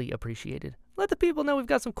greatly appreciated. Let the people know we've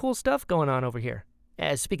got some cool stuff going on over here.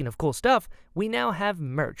 Speaking of cool stuff, we now have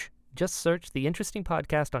merch. Just search The Interesting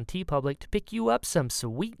Podcast on TeePublic to pick you up some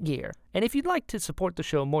sweet gear. And if you'd like to support the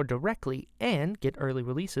show more directly and get early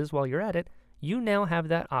releases while you're at it, you now have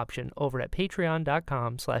that option over at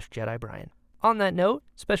patreon.com/JediBrian. On that note,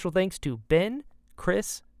 special thanks to Ben,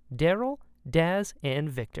 Chris, Daryl, Daz, and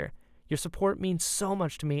Victor. Your support means so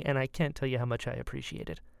much to me, and I can't tell you how much I appreciate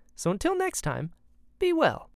it. So until next time, be well.